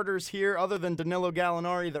starters here other than Danilo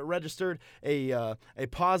Gallinari that registered a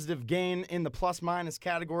positive gain in the plus-minus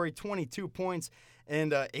category, 22 points.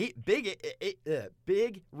 And 8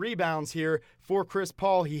 big rebounds here for Chris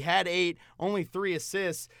Paul. He had 8, only 3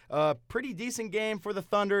 assists. Pretty decent game for the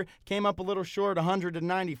Thunder. Came up a little short,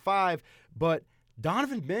 195. But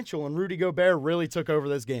Donovan Mitchell and Rudy Gobert really took over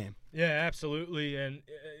this game. Yeah, absolutely. And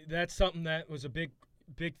that's something that was a big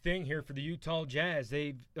thing here for the Utah Jazz.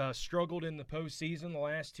 They've struggled in the postseason the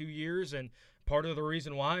last 2 years, and part of the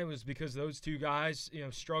reason why was because those two guys,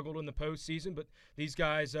 struggled in the postseason, but these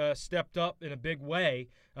guys stepped up in a big way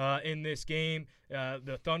in this game.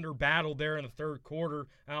 The Thunder battled there in the third quarter,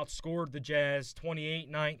 outscored the Jazz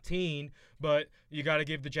 28-19, but you got to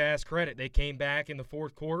give the Jazz credit. They came back in the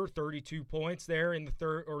fourth quarter, 32 points there in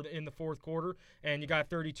the fourth quarter, and you got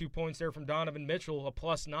 32 points there from Donovan Mitchell, a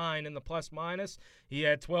 +9 in the plus-minus. He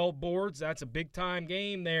had 12 boards. That's a big-time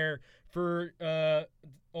game there for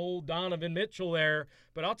old Donovan Mitchell there.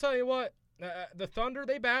 But I'll tell you what, the Thunder,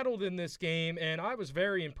 they battled in this game, and I was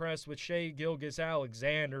very impressed with Shai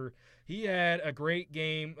Gilgeous-Alexander. He had a great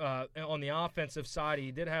game on the offensive side.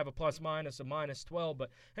 He did have a plus-minus of -12, but,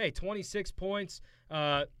 hey, 26 points,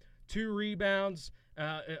 2 rebounds,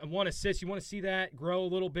 1 assist. You want to see that grow a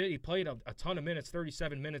little bit. He played a ton of minutes,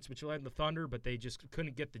 37 minutes, which led the Thunder, but they just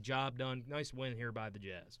couldn't get the job done. Nice win here by the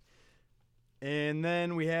Jazz. And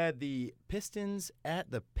then we had the Pistons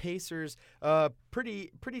at the Pacers.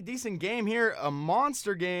 Pretty decent game here. A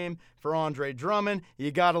monster game for Andre Drummond.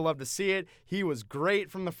 You got to love to see it. He was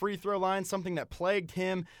great from the free throw line, something that plagued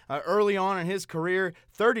him early on in his career.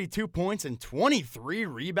 32 points and 23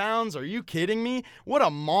 rebounds. Are you kidding me? What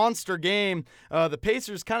a monster game. The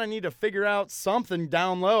Pacers kind of need to figure out something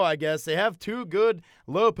down low, I guess. They have 2 good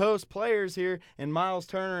low-post players here in Miles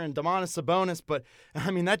Turner and Domantas Sabonis, but,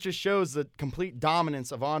 I mean, that just shows the complete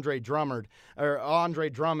dominance of Andre Drummond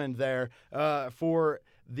there for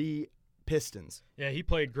the Pistons. Yeah, he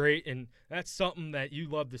played great, and that's something that you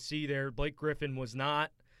love to see there. Blake Griffin was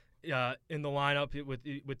not in the lineup with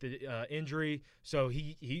the injury, so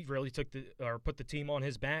he really put the team on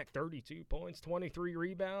his back. 32 points, 23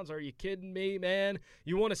 rebounds. Are you kidding me, man?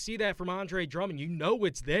 You want to see that from Andre Drummond. You know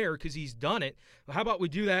it's there because he's done it. How about we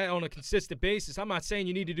do that on a consistent basis? I'm not saying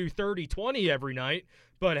you need to do 30-20 every night,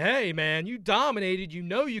 but, hey, man, you dominated. You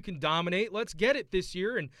know you can dominate. Let's get it this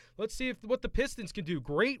year, and let's see what the Pistons can do.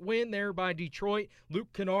 Great win there by Detroit.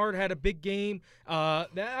 Luke Kennard had a big game.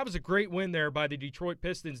 That was a great win there by the Detroit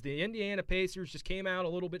Pistons. The Indiana Pacers just came out a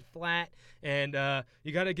little bit flat, and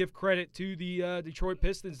you got to give credit to the Detroit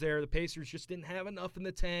Pistons there. The Pacers just didn't have enough in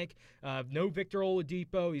the tank. No Victor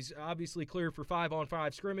Oladipo. He's obviously cleared for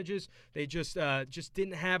 5-on-5 scrimmages. They just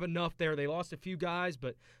didn't have enough there. They lost a few guys,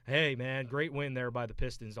 but, hey, man, great win there by the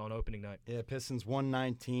Pistons on opening night. Yeah, Pistons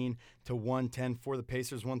 119-110 for the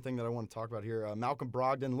Pacers. One thing that I want to talk about here, Malcolm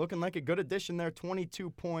Brogdon looking like a good addition there, 22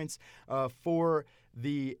 points for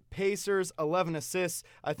the Pacers, 11 assists.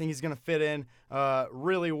 I think he's going to fit in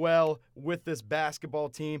really well with this basketball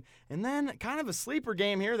team. And then kind of a sleeper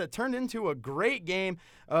game here that turned into a great game.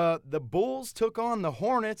 The Bulls took on the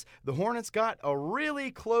Hornets. The Hornets got a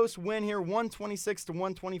really close win here,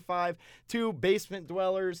 126-125. Two basement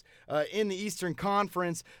dwellers in the Eastern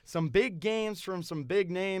Conference. Some big games from some big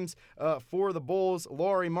names for the Bulls.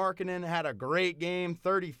 Lauri Markkanen had a great game,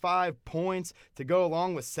 35 points to go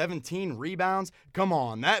along with 17 rebounds. Come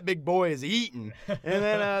on, that big boy is eating. And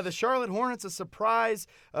then the Charlotte Hornets, a surprise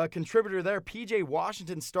contributor there, P.J.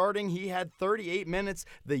 Washington starting. He had 38 minutes.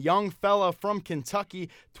 The young fella from Kentucky,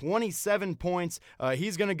 27 points.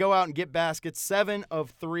 He's going to go out and get baskets, 7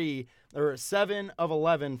 of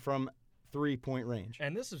 11 from three-point range.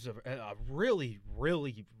 And this is a really,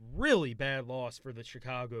 really, really bad loss for the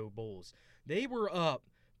Chicago Bulls. They were up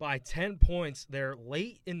by 10 points there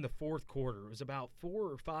late in the fourth quarter. It was about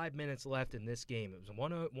 4 or 5 minutes left in this game. It was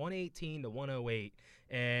 118-108,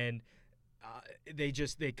 and they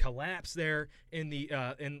collapsed there in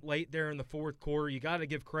late there in the fourth quarter. You got to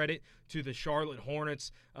give credit to the Charlotte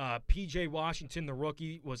Hornets. P.J. Washington, the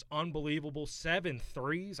rookie, was unbelievable. 7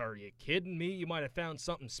 threes. Are you kidding me? You might have found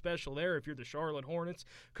something special there if you're the Charlotte Hornets.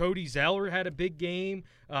 Cody Zeller had a big game.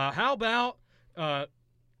 How about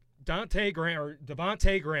Devontae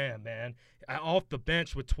Graham, man, off the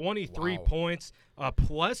bench with 23 points,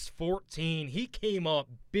 plus 14. He came up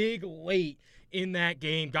big late in that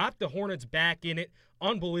game, got the Hornets back in it.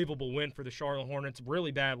 Unbelievable win for the Charlotte Hornets.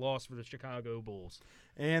 Really bad loss for the Chicago Bulls.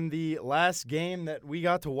 And the last game that we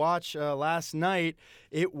got to watch last night,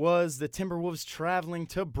 it was the Timberwolves traveling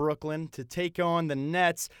to Brooklyn to take on the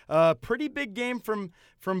Nets. Pretty big game from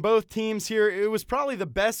both teams here. It was probably the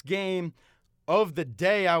best game of the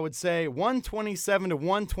day, I would say.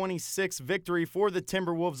 127-126 victory for the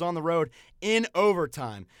Timberwolves on the road in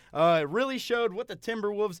overtime. It really showed what the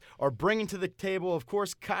Timberwolves are bringing to the table. Of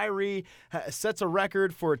course, Kyrie sets a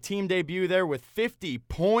record for a team debut there with 50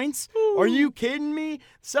 points. Ooh. Are you kidding me?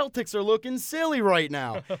 Celtics are looking silly right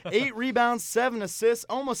now. 8 rebounds, 7 assists,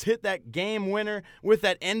 almost hit that game winner with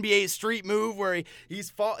that NBA street move where he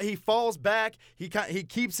falls back, he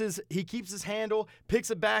keeps his handle, picks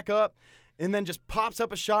it back up, and then just pops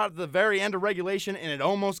up a shot at the very end of regulation, and it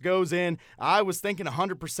almost goes in. I was thinking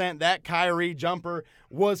 100% that Kyrie jumper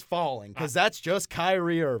was falling because that's just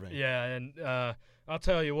Kyrie Irving. Yeah, and I'll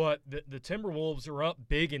tell you what, the Timberwolves are up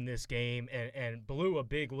big in this game and blew a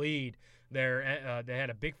big lead there. They had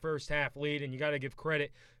a big first-half lead, and you got to give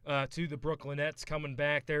credit to the Brooklyn Nets coming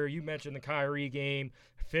back there. You mentioned the Kyrie game,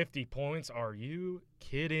 50 points. Are you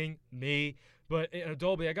kidding me? But,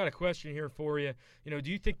 Dolby, I got a question here for you. Do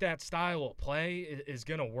you think that style of play is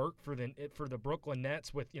going to work for the Brooklyn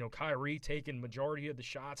Nets with, Kyrie taking majority of the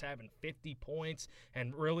shots, having 50 points,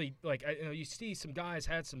 and really, you see some guys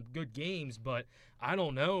had some good games, but I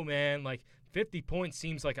don't know, man. 50 points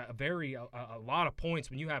seems like a lot of points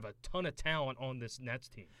when you have a ton of talent on this Nets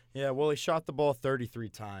team. Yeah, well, he shot the ball 33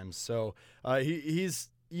 times, so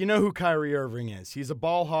he's – you know who Kyrie Irving is. He's a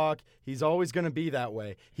ball hawk. He's always going to be that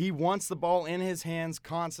way. He wants the ball in his hands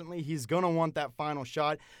constantly. He's going to want that final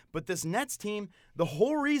shot. But this Nets team, the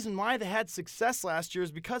whole reason why they had success last year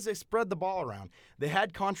is because they spread the ball around. They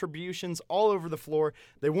had contributions all over the floor.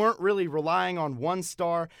 They weren't really relying on one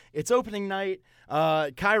star. It's opening night.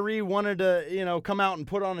 Kyrie wanted to, come out and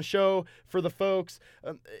put on a show for the folks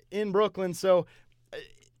in Brooklyn. So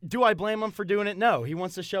do I blame him for doing it? No. He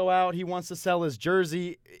wants to show out. He wants to sell his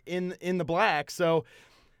jersey in the black. So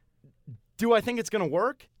do I think it's going to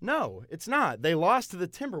work? No, it's not. They lost to the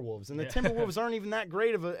Timberwolves, and the Timberwolves aren't even that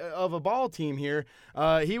great of a ball team here.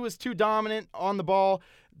 He was too dominant on the ball.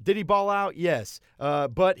 Did he ball out? Yes.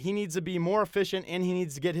 But he needs to be more efficient, and he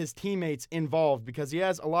needs to get his teammates involved because he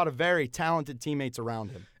has a lot of very talented teammates around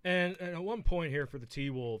him. And at one point here for the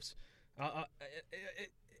T-Wolves,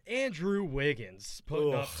 Andrew Wiggins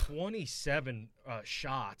putting up 27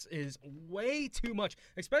 shots is way too much,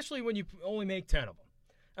 especially when you only make 10 of them.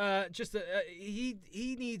 He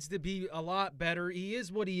needs to be a lot better. He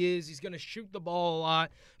is what he is. He's going to shoot the ball a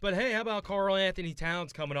lot. But, hey, how about Karl Anthony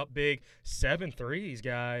Towns coming up big? 7 threes,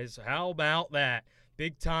 guys. How about that?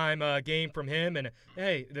 Big-time game from him. And,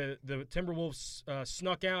 hey, the Timberwolves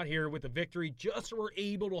snuck out here with a victory. Just were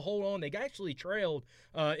able to hold on. They actually trailed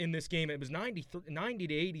in this game. It was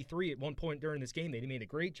 90-83 at one point during this game. They made a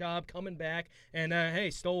great job coming back and, hey,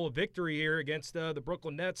 stole a victory here against the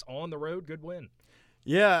Brooklyn Nets on the road. Good win.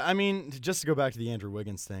 Yeah, I mean, just to go back to the Andrew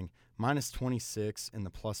Wiggins thing, minus 26 in the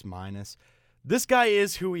plus-minus. This guy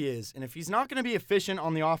is who he is, and if he's not going to be efficient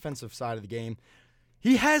on the offensive side of the game,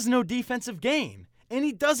 he has no defensive game, and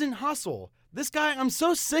he doesn't hustle. This guy, I'm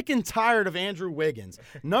so sick and tired of Andrew Wiggins.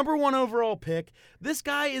 Number 1 overall pick. This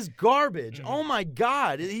guy is garbage. Oh, my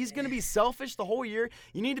God. He's going to be selfish the whole year.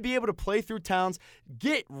 You need to be able to play through Towns.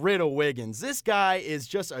 Get rid of Wiggins. This guy is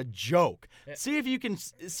just a joke. See if you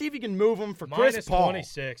can move him for Chris Paul.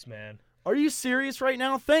 -26, man. Are you serious right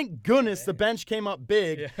now? Thank goodness the bench came up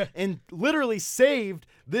big and literally saved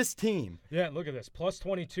this team. Yeah, look at this.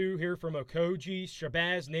 +22 here from Okogie.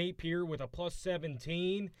 Shabazz Napier with a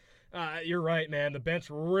 +17. You're right, man. The bench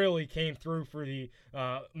really came through for the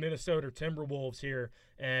Minnesota Timberwolves here,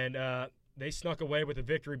 and they snuck away with a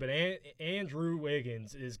victory. But Andrew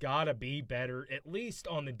Wiggins has got to be better, at least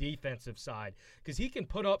on the defensive side, because he can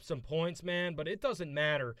put up some points, man, but it doesn't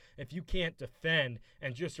matter if you can't defend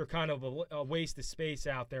and just are kind of a waste of space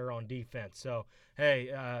out there on defense. So,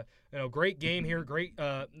 hey, great game here, great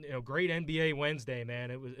NBA Wednesday,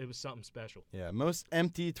 man. It was something special. Yeah, most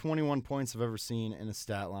empty 21 points I've ever seen in a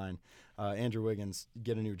stat line. Andrew Wiggins,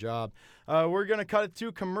 get a new job. We're going to cut it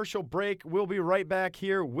to commercial break. We'll be right back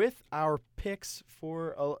here with our picks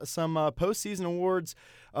for some postseason awards.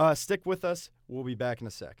 Stick with us. We'll be back in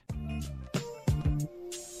a sec.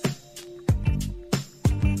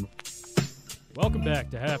 Welcome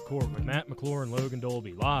back to Half Court with Matt McClure and Logan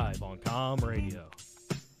Dolby, live on Com Radio.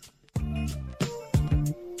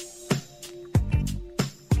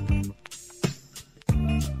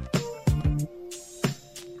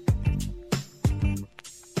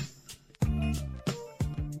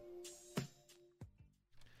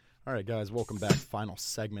 All right, guys, welcome back. Final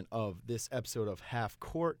segment of this episode of Half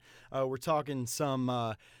Court. We're talking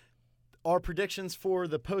some our predictions for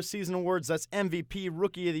the postseason awards. That's MVP,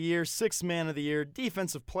 Rookie of the Year, Sixth Man of the Year,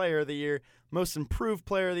 Defensive Player of the Year, Most Improved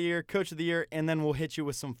Player of the Year, Coach of the Year, and then we'll hit you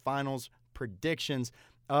with some finals predictions.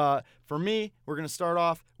 For me, we're going to start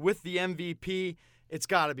off with the MVP. It's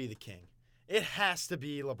got to be the King. It has to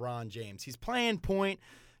be LeBron James. He's playing point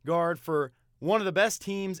guard for one of the best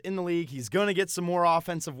teams in the league. He's going to get some more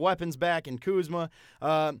offensive weapons back in Kuzma.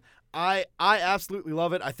 I absolutely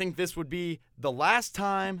love it. I think this would be the last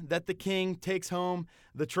time that the King takes home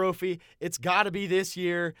the trophy. It's got to be this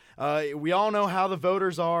year. We all know how the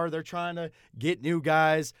voters are. They're trying to get new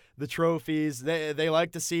guys the trophies. They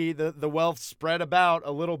like to see the wealth spread about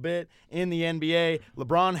a little bit in the NBA.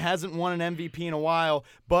 LeBron hasn't won an MVP in a while,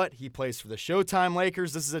 but he plays for the Showtime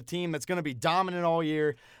Lakers. This is a team that's going to be dominant all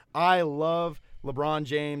year. I love LeBron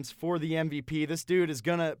James for the MVP. This dude is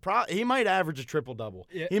gonna he might average a triple-double.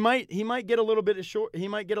 Yeah. He might get a little bit short. He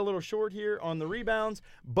might get a little short here on the rebounds,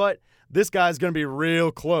 but this guy's gonna be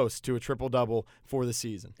real close to a triple-double for the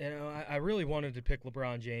season. You know, I really wanted to pick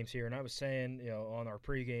LeBron James here, and I was saying, on our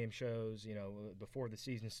pregame shows, before the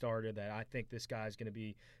season started, that I think this guy's gonna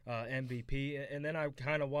be MVP. And then I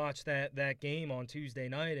kind of watched that game on Tuesday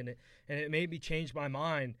night, and it made me change my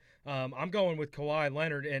mind. I'm going with Kawhi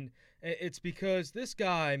Leonard, and it's because this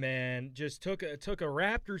guy, man, just took a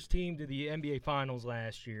Raptors team to the NBA Finals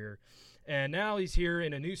last year, and now he's here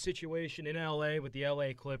in a new situation in LA with the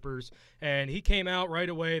LA Clippers, and he came out right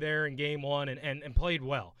away there in Game 1 and played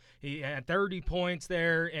well. He had 30 points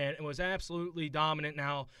there and was absolutely dominant.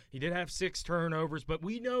 Now, he did have 6 turnovers, but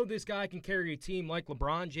we know this guy can carry a team like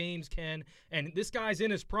LeBron James can, and this guy's in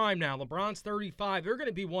his prime now. LeBron's 35. They're going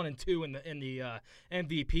to be 1 and 2 in the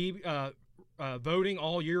MVP voting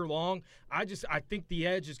all year long. I think the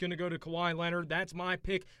edge is going to go to Kawhi Leonard. That's my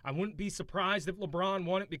pick. I wouldn't be surprised if LeBron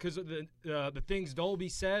won it because of the things Dolby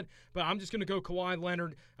said, but I'm just going to go Kawhi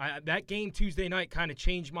Leonard. That game Tuesday night kind of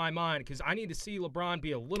changed my mind because I need to see LeBron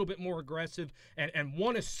be a little bit more aggressive and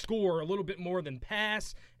want to score a little bit more than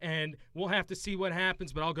pass, and we'll have to see what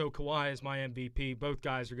happens, but I'll go Kawhi as my MVP. Both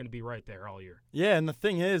guys are going to be right there all year. Yeah, and the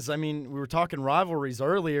thing is, I mean, we were talking rivalries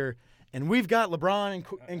earlier, and we've got LeBron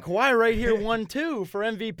and Kawhi right here 1-2 for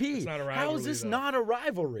MVP. It's not a rivalry. How is this not a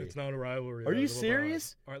rivalry? It's not a rivalry. Are you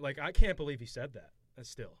serious? All right, I can't believe he said that.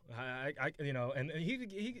 Still, and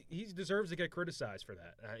he deserves to get criticized for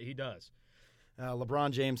that. He does.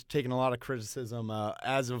 LeBron James taking a lot of criticism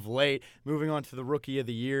as of late. Moving on to the Rookie of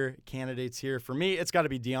the Year candidates here. For me, it's got to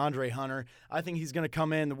be DeAndre Hunter. I think he's going to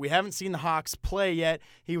come in. We haven't seen the Hawks play yet.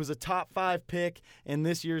 He was a top 5 pick in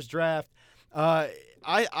this year's draft.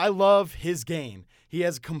 I love his game. He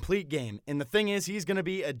has a complete game. And the thing is, he's going to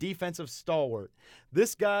be a defensive stalwart.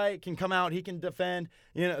 This guy can come out. He can defend,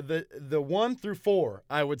 the 1 through 4,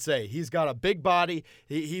 I would say. He's got a big body.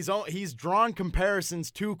 He's drawn comparisons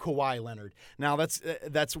to Kawhi Leonard. Now,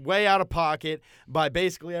 that's way out of pocket by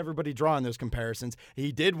basically everybody drawing those comparisons.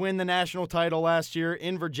 He did win the national title last year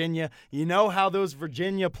in Virginia. You know how those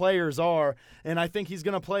Virginia players are. And I think he's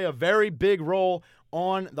going to play a very big role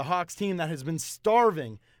on the Hawks team that has been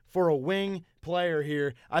starving for a wing player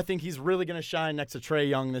here. I think he's really going to shine next to Trae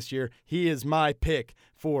Young this year. He is my pick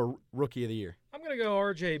for Rookie of the Year. I'm going to go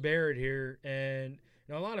R.J. Barrett here, and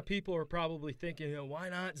a lot of people are probably thinking, why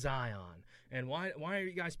not Zion? And why are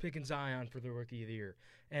you guys picking Zion for the Rookie of the Year?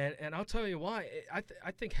 And I'll tell you why.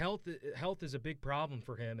 I think health is a big problem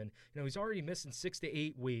for him, and he's already missing 6 to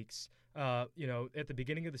 8 weeks. At the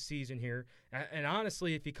beginning of the season here. And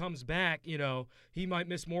honestly, if he comes back, he might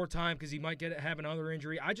miss more time because he might have another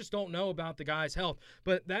injury. I just don't know about the guy's health.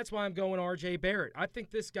 But that's why I'm going R.J. Barrett. I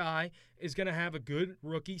think this guy is going to have a good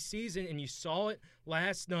rookie season, and you saw it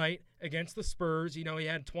last night against the Spurs. He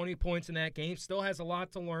had 20 points in that game, still has a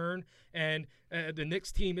lot to learn, and the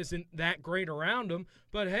Knicks team isn't that great around him.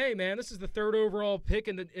 But, hey, man, this is the 3rd overall pick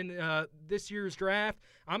in this year's draft.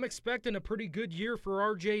 I'm expecting a pretty good year for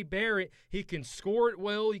R.J. Barrett. He can score it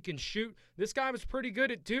well. He can shoot. This guy was pretty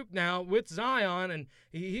good at Duke now with Zion, and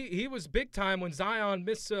he was big time when Zion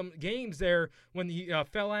missed some games there when he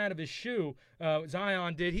fell out of his shoe.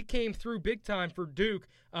 Zion did. He came through big time for Duke.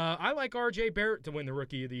 I like R.J. Barrett to win the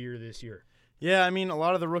Rookie of the Year this year. Yeah, I mean, a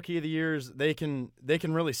lot of the Rookie of the Years, they can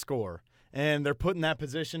really score. And they're put in that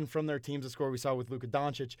position from their teams to score. We saw with Luka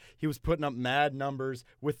Doncic. He was putting up mad numbers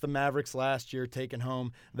with the Mavericks last year, taking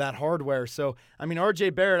home that hardware. So, I mean,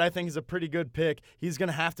 R.J. Barrett, I think, is a pretty good pick. He's going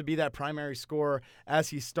to have to be that primary scorer as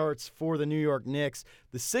he starts for the New York Knicks.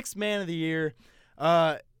 The 6th man of the year,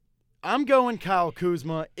 I'm going Kyle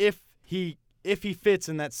Kuzma if he fits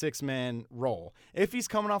in that 6-man role. If he's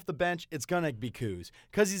coming off the bench, it's going to be Kuz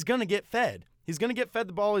because he's going to get fed. He's going to get fed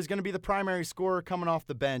the ball. He's going to be the primary scorer coming off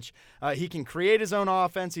the bench. He can create his own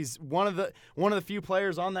offense. He's one of the few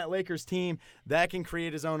players on that Lakers team that can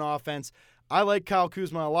create his own offense. I like Kyle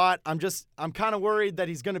Kuzma a lot. I'm kind of worried that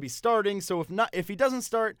he's going to be starting. So if he doesn't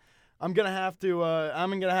start, I'm going to have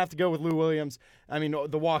to go with Lou Williams. I mean,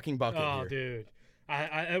 the walking bucket here. Oh, dude.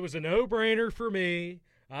 It was a no-brainer for me.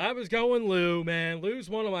 I was going Lou, man. Lou's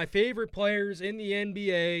one of my favorite players in the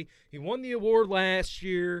NBA. He won the award last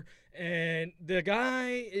year, and the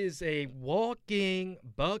guy is a walking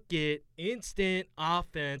bucket, instant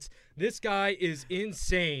offense. This guy is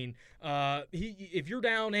insane. If you're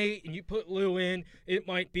down 8 and you put Lou in, it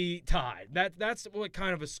might be tied. That's what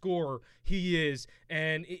kind of a scorer he is.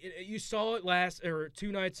 And you saw it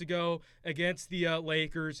 2 nights ago against the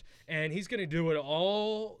Lakers, and he's going to do it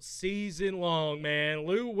all season long, man.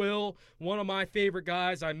 Lou Will, one of my favorite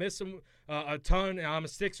guys. I miss him a ton. I'm a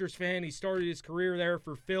Sixers fan. He started his career there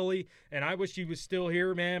for Philly, and I wish he was still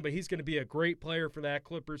here, man, but he's going to be a great player for that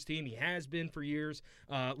Clippers team. He has been for years.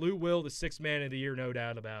 Lou Will, the 6th man of the year, no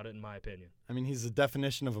doubt about it, in my opinion. I mean, he's the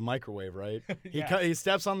definition of a microwave, right? He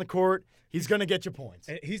steps on the court. He's going to get you points.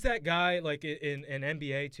 He's that guy like in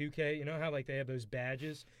NBA 2K. You know how like they have those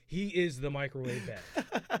badges? He is the microwave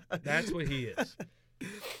badge. That's what he is.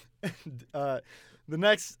 The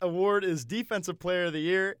next award is Defensive Player of the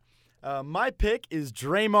Year. My pick is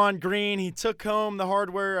Draymond Green. He took home the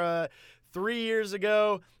hardware 3 years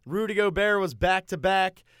ago. Rudy Gobert was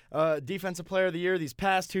back-to-back Defensive Player of the Year these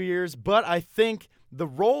past 2 years. But I think the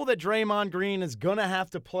role that Draymond Green is going to have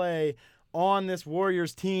to play on this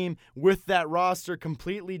Warriors team with that roster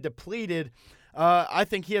completely depleted, I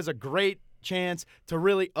think he has a great chance to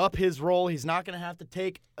really up his role. He's not going to have to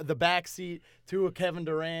take the backseat to a Kevin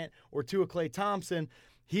Durant or to a Klay Thompson.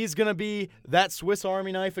 He's going to be that Swiss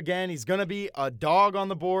Army knife again. He's going to be a dog on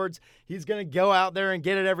the boards. He's going to go out there and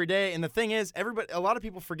get it every day. And the thing is, a lot of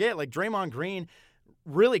people forget, like Draymond Green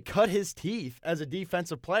really cut his teeth as a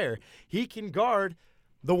defensive player. He can guard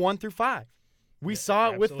the 1 through 5. We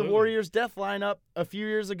saw it with the Warriors' death lineup a few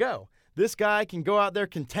years ago. This guy can go out there,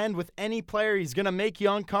 contend with any player. He's going to make you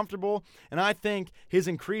uncomfortable. And I think his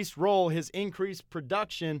increased role, his increased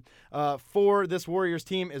production for this Warriors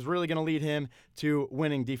team is really going to lead him to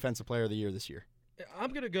winning Defensive Player of the Year this year. I'm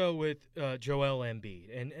going to go with Joel Embiid.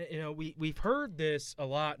 And, we've heard this a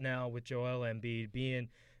lot now with Joel Embiid being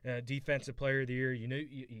Defensive Player of the Year.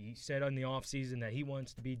 He said on the offseason that he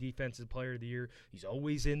wants to be Defensive Player of the Year. He's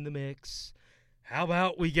always in the mix. How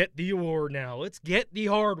about we get the award now? Let's get the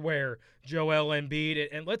hardware, Joel Embiid,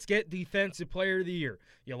 and let's get Defensive Player of the Year.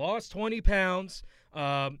 You lost 20 pounds.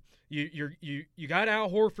 You got Al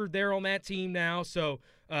Horford there on that team now, so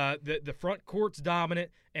the front court's dominant,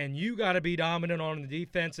 and you got to be dominant on the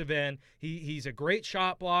defensive end. He's a great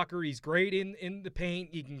shot blocker. He's great in the paint.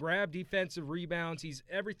 He can grab defensive rebounds. He's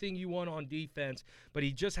everything you want on defense, but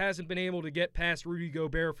he just hasn't been able to get past Rudy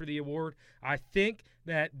Gobert for the award. I think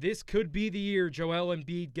that this could be the year Joel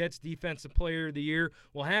Embiid gets Defensive Player of the Year.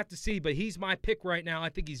 We'll have to see, but he's my pick right now. I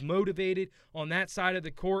think he's motivated on that side of the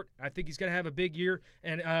court. I think he's going to have a big year.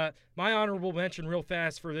 And my honorable mention real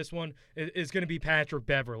fast for this one is going to be Patrick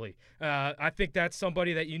Beverley. I think that's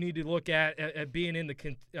somebody that you need to look at being in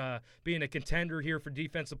the being a contender here for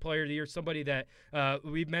Defensive Player of the Year. Somebody that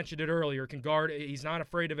we mentioned it earlier, can guard. He's not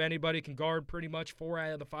afraid of anybody, can guard pretty much 4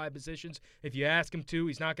 out of the 5 positions. If you ask him to,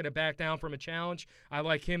 he's not going to back down from a challenge. I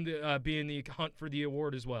like him to be in the hunt for the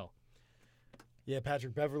award as well. Yeah,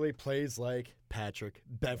 Patrick Beverley plays like Patrick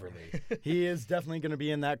Beverley. He is definitely going to be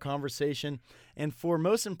in that conversation. And for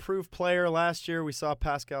most improved player last year, we saw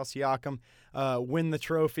Pascal Siakam win the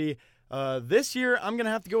trophy. This year, I'm going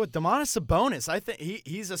to have to go with Domantas Sabonis. I think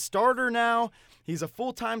he's a starter now. He's a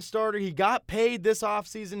full-time starter. He got paid this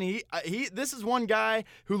offseason. This is one guy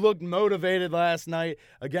who looked motivated last night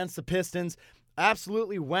against the Pistons.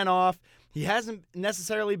 Absolutely went off. He hasn't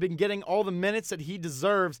necessarily been getting all the minutes that he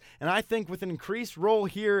deserves, and I think with an increased role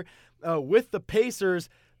here with the Pacers,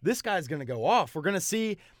 this guy's going to go off. We're going to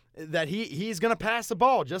see that he's going to pass the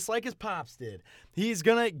ball just like his pops did. He's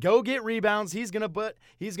going to go get rebounds. He's going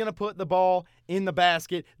to put the ball in the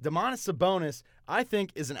basket. Domantas Sabonis, I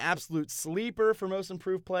think, is an absolute sleeper for most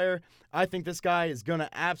improved player. I think this guy is going to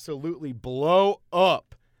absolutely blow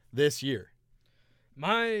up this year.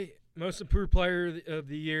 My most improved player of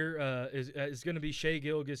the year is going to be Shai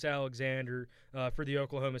Gilgeous-Alexander for the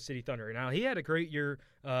Oklahoma City Thunder. Now, he had a great year,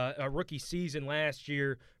 a rookie season last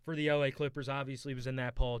year for the LA Clippers. Obviously, was in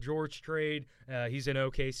that Paul George trade. He's in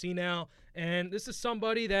OKC now. And this is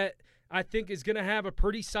somebody that I think is going to have a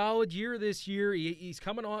pretty solid year this year. He's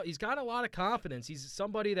coming on. He's got a lot of confidence. He's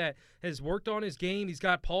somebody that has worked on his game. He's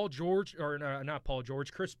got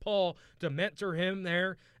Chris Paul to mentor him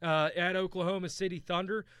there at Oklahoma City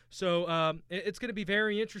Thunder. So it's going to be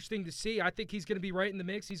very interesting to see. I think he's going to be right in the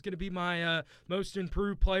mix. He's going to be my most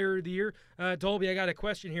improved player of the year. Dolby, I got a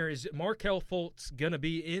question here. Is Markelle Fultz going to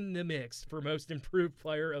be in the mix for most improved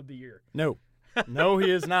player of the year? No. No, he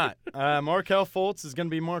is not. Markelle Fultz is going to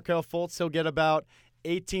be Markelle Fultz. He'll get about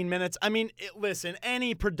 18 minutes. I mean, listen,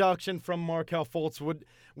 any production from Markelle Fultz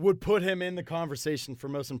would put him in the conversation for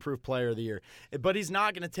most improved player of the year. But he's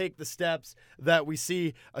not going to take the steps that we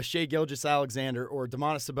see a Shai Gilgeous-Alexander or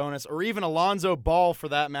Domantas Sabonis or even Alonzo Ball, for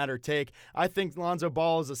that matter, take. I think Alonzo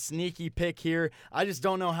Ball is a sneaky pick here. I just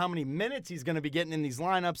don't know how many minutes he's going to be getting in these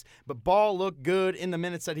lineups, but Ball looked good in the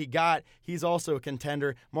minutes that he got. He's also a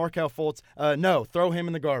contender. Markelle Fultz, no, throw him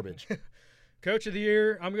in the garbage. Coach of the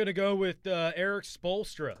year, I'm going to go with Erik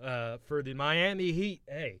Spoelstra for the Miami Heat.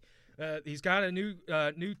 Hey, he's got a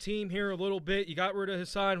new team here a little bit. You got rid of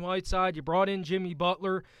Hassan Whiteside. You brought in Jimmy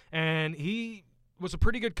Butler, and he was a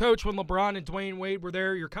pretty good coach when LeBron and Dwayne Wade were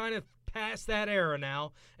there. You're kind of past that era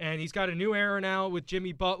now, and he's got a new era now with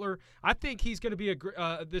Jimmy Butler. I think he's going to be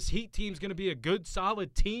this Heat team's going to be a good,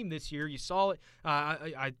 solid team this year. You saw it.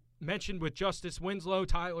 I mentioned with Justice Winslow,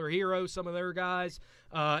 Tyler Hero, some of their guys.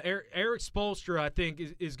 Erik Spoelstra, I think,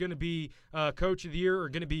 is going to be Coach of the Year, or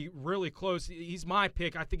going to be really close. He's my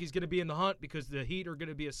pick. I think he's going to be in the hunt because the Heat are going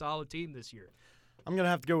to be a solid team this year. I'm going to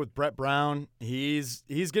have to go with Brett Brown. He's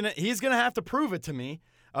going to have to prove it to me.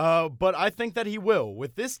 But I think that he will.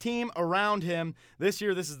 With this team around him this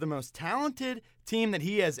year, this is the most talented team that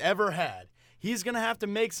he has ever had. He's going to have to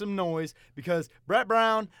make some noise because Brett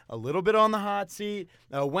Brown, a little bit on the hot seat,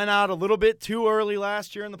 went out a little bit too early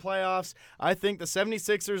last year in the playoffs. I think the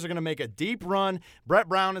 76ers are going to make a deep run. Brett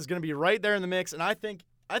Brown is going to be right there in the mix, and I think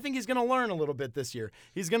he's going to learn a little bit this year.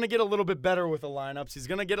 He's going to get a little bit better with the lineups. He's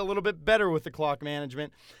going to get a little bit better with the clock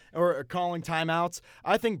management or calling timeouts.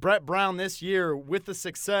 I think Brett Brown this year, with the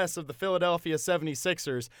success of the Philadelphia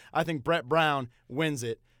 76ers, I think Brett Brown wins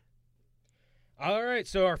it. All right,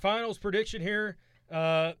 so our finals prediction here,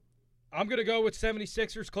 I'm going to go with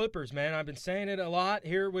 76ers Clippers, man. I've been saying it a lot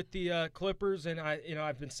here with the Clippers, and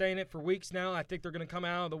I've been saying it for weeks now. I think they're going to come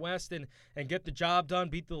out of the West and get the job done,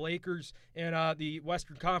 beat the Lakers in the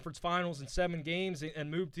Western Conference Finals in 7 games and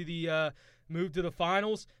move to the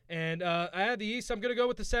finals. And out of the East, I'm going to go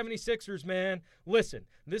with the 76ers, man. Listen,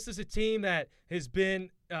 this is a team that has been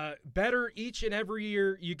better each and every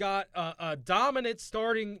year. You got a dominant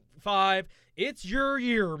starting 5. It's your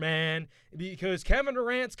year, man, because Kevin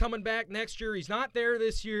Durant's coming back next year. He's not there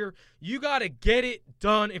this year. You got to get it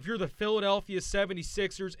done if you're the Philadelphia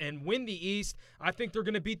 76ers and win the East. I think they're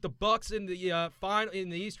going to beat the Bucks in the in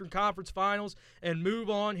the Eastern Conference Finals and move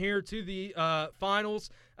on here to the finals.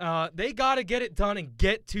 They got to get it done and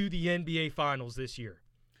get to the NBA Finals this year.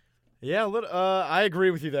 Yeah, I agree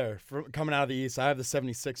with you there. Coming out of the East, I have the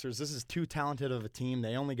 76ers. This is too talented of a team.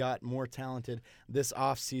 They only got more talented this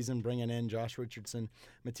offseason, bringing in Josh Richardson,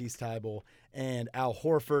 Matisse Thybulle, and Al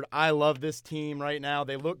Horford. I love this team right now.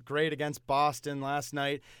 They looked great against Boston last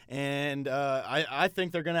night, and I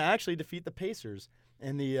think they're going to actually defeat the Pacers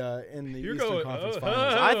in the Eastern Conference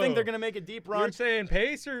Finals. I think they're going to make a deep run. You're saying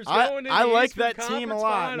Pacers going to the I like Eastern that team a Conference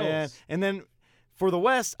lot, Finals. man. And then for the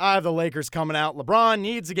West, I have the Lakers coming out. LeBron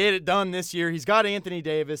needs to get it done this year. He's got Anthony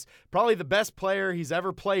Davis, probably the best player he's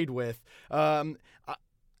ever played with.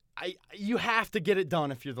 You have to get it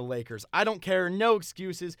done if you're the Lakers. I don't care. No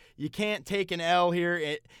excuses. You can't take an L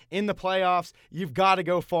here in the playoffs. You've got to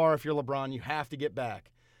go far if you're LeBron. You have to get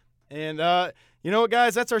back. And you know what,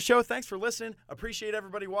 guys? That's our show. Thanks for listening. Appreciate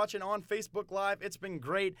everybody watching on Facebook Live. It's been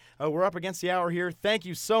great. We're up against the hour here. Thank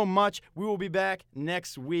you so much. We will be back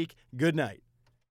next week. Good night.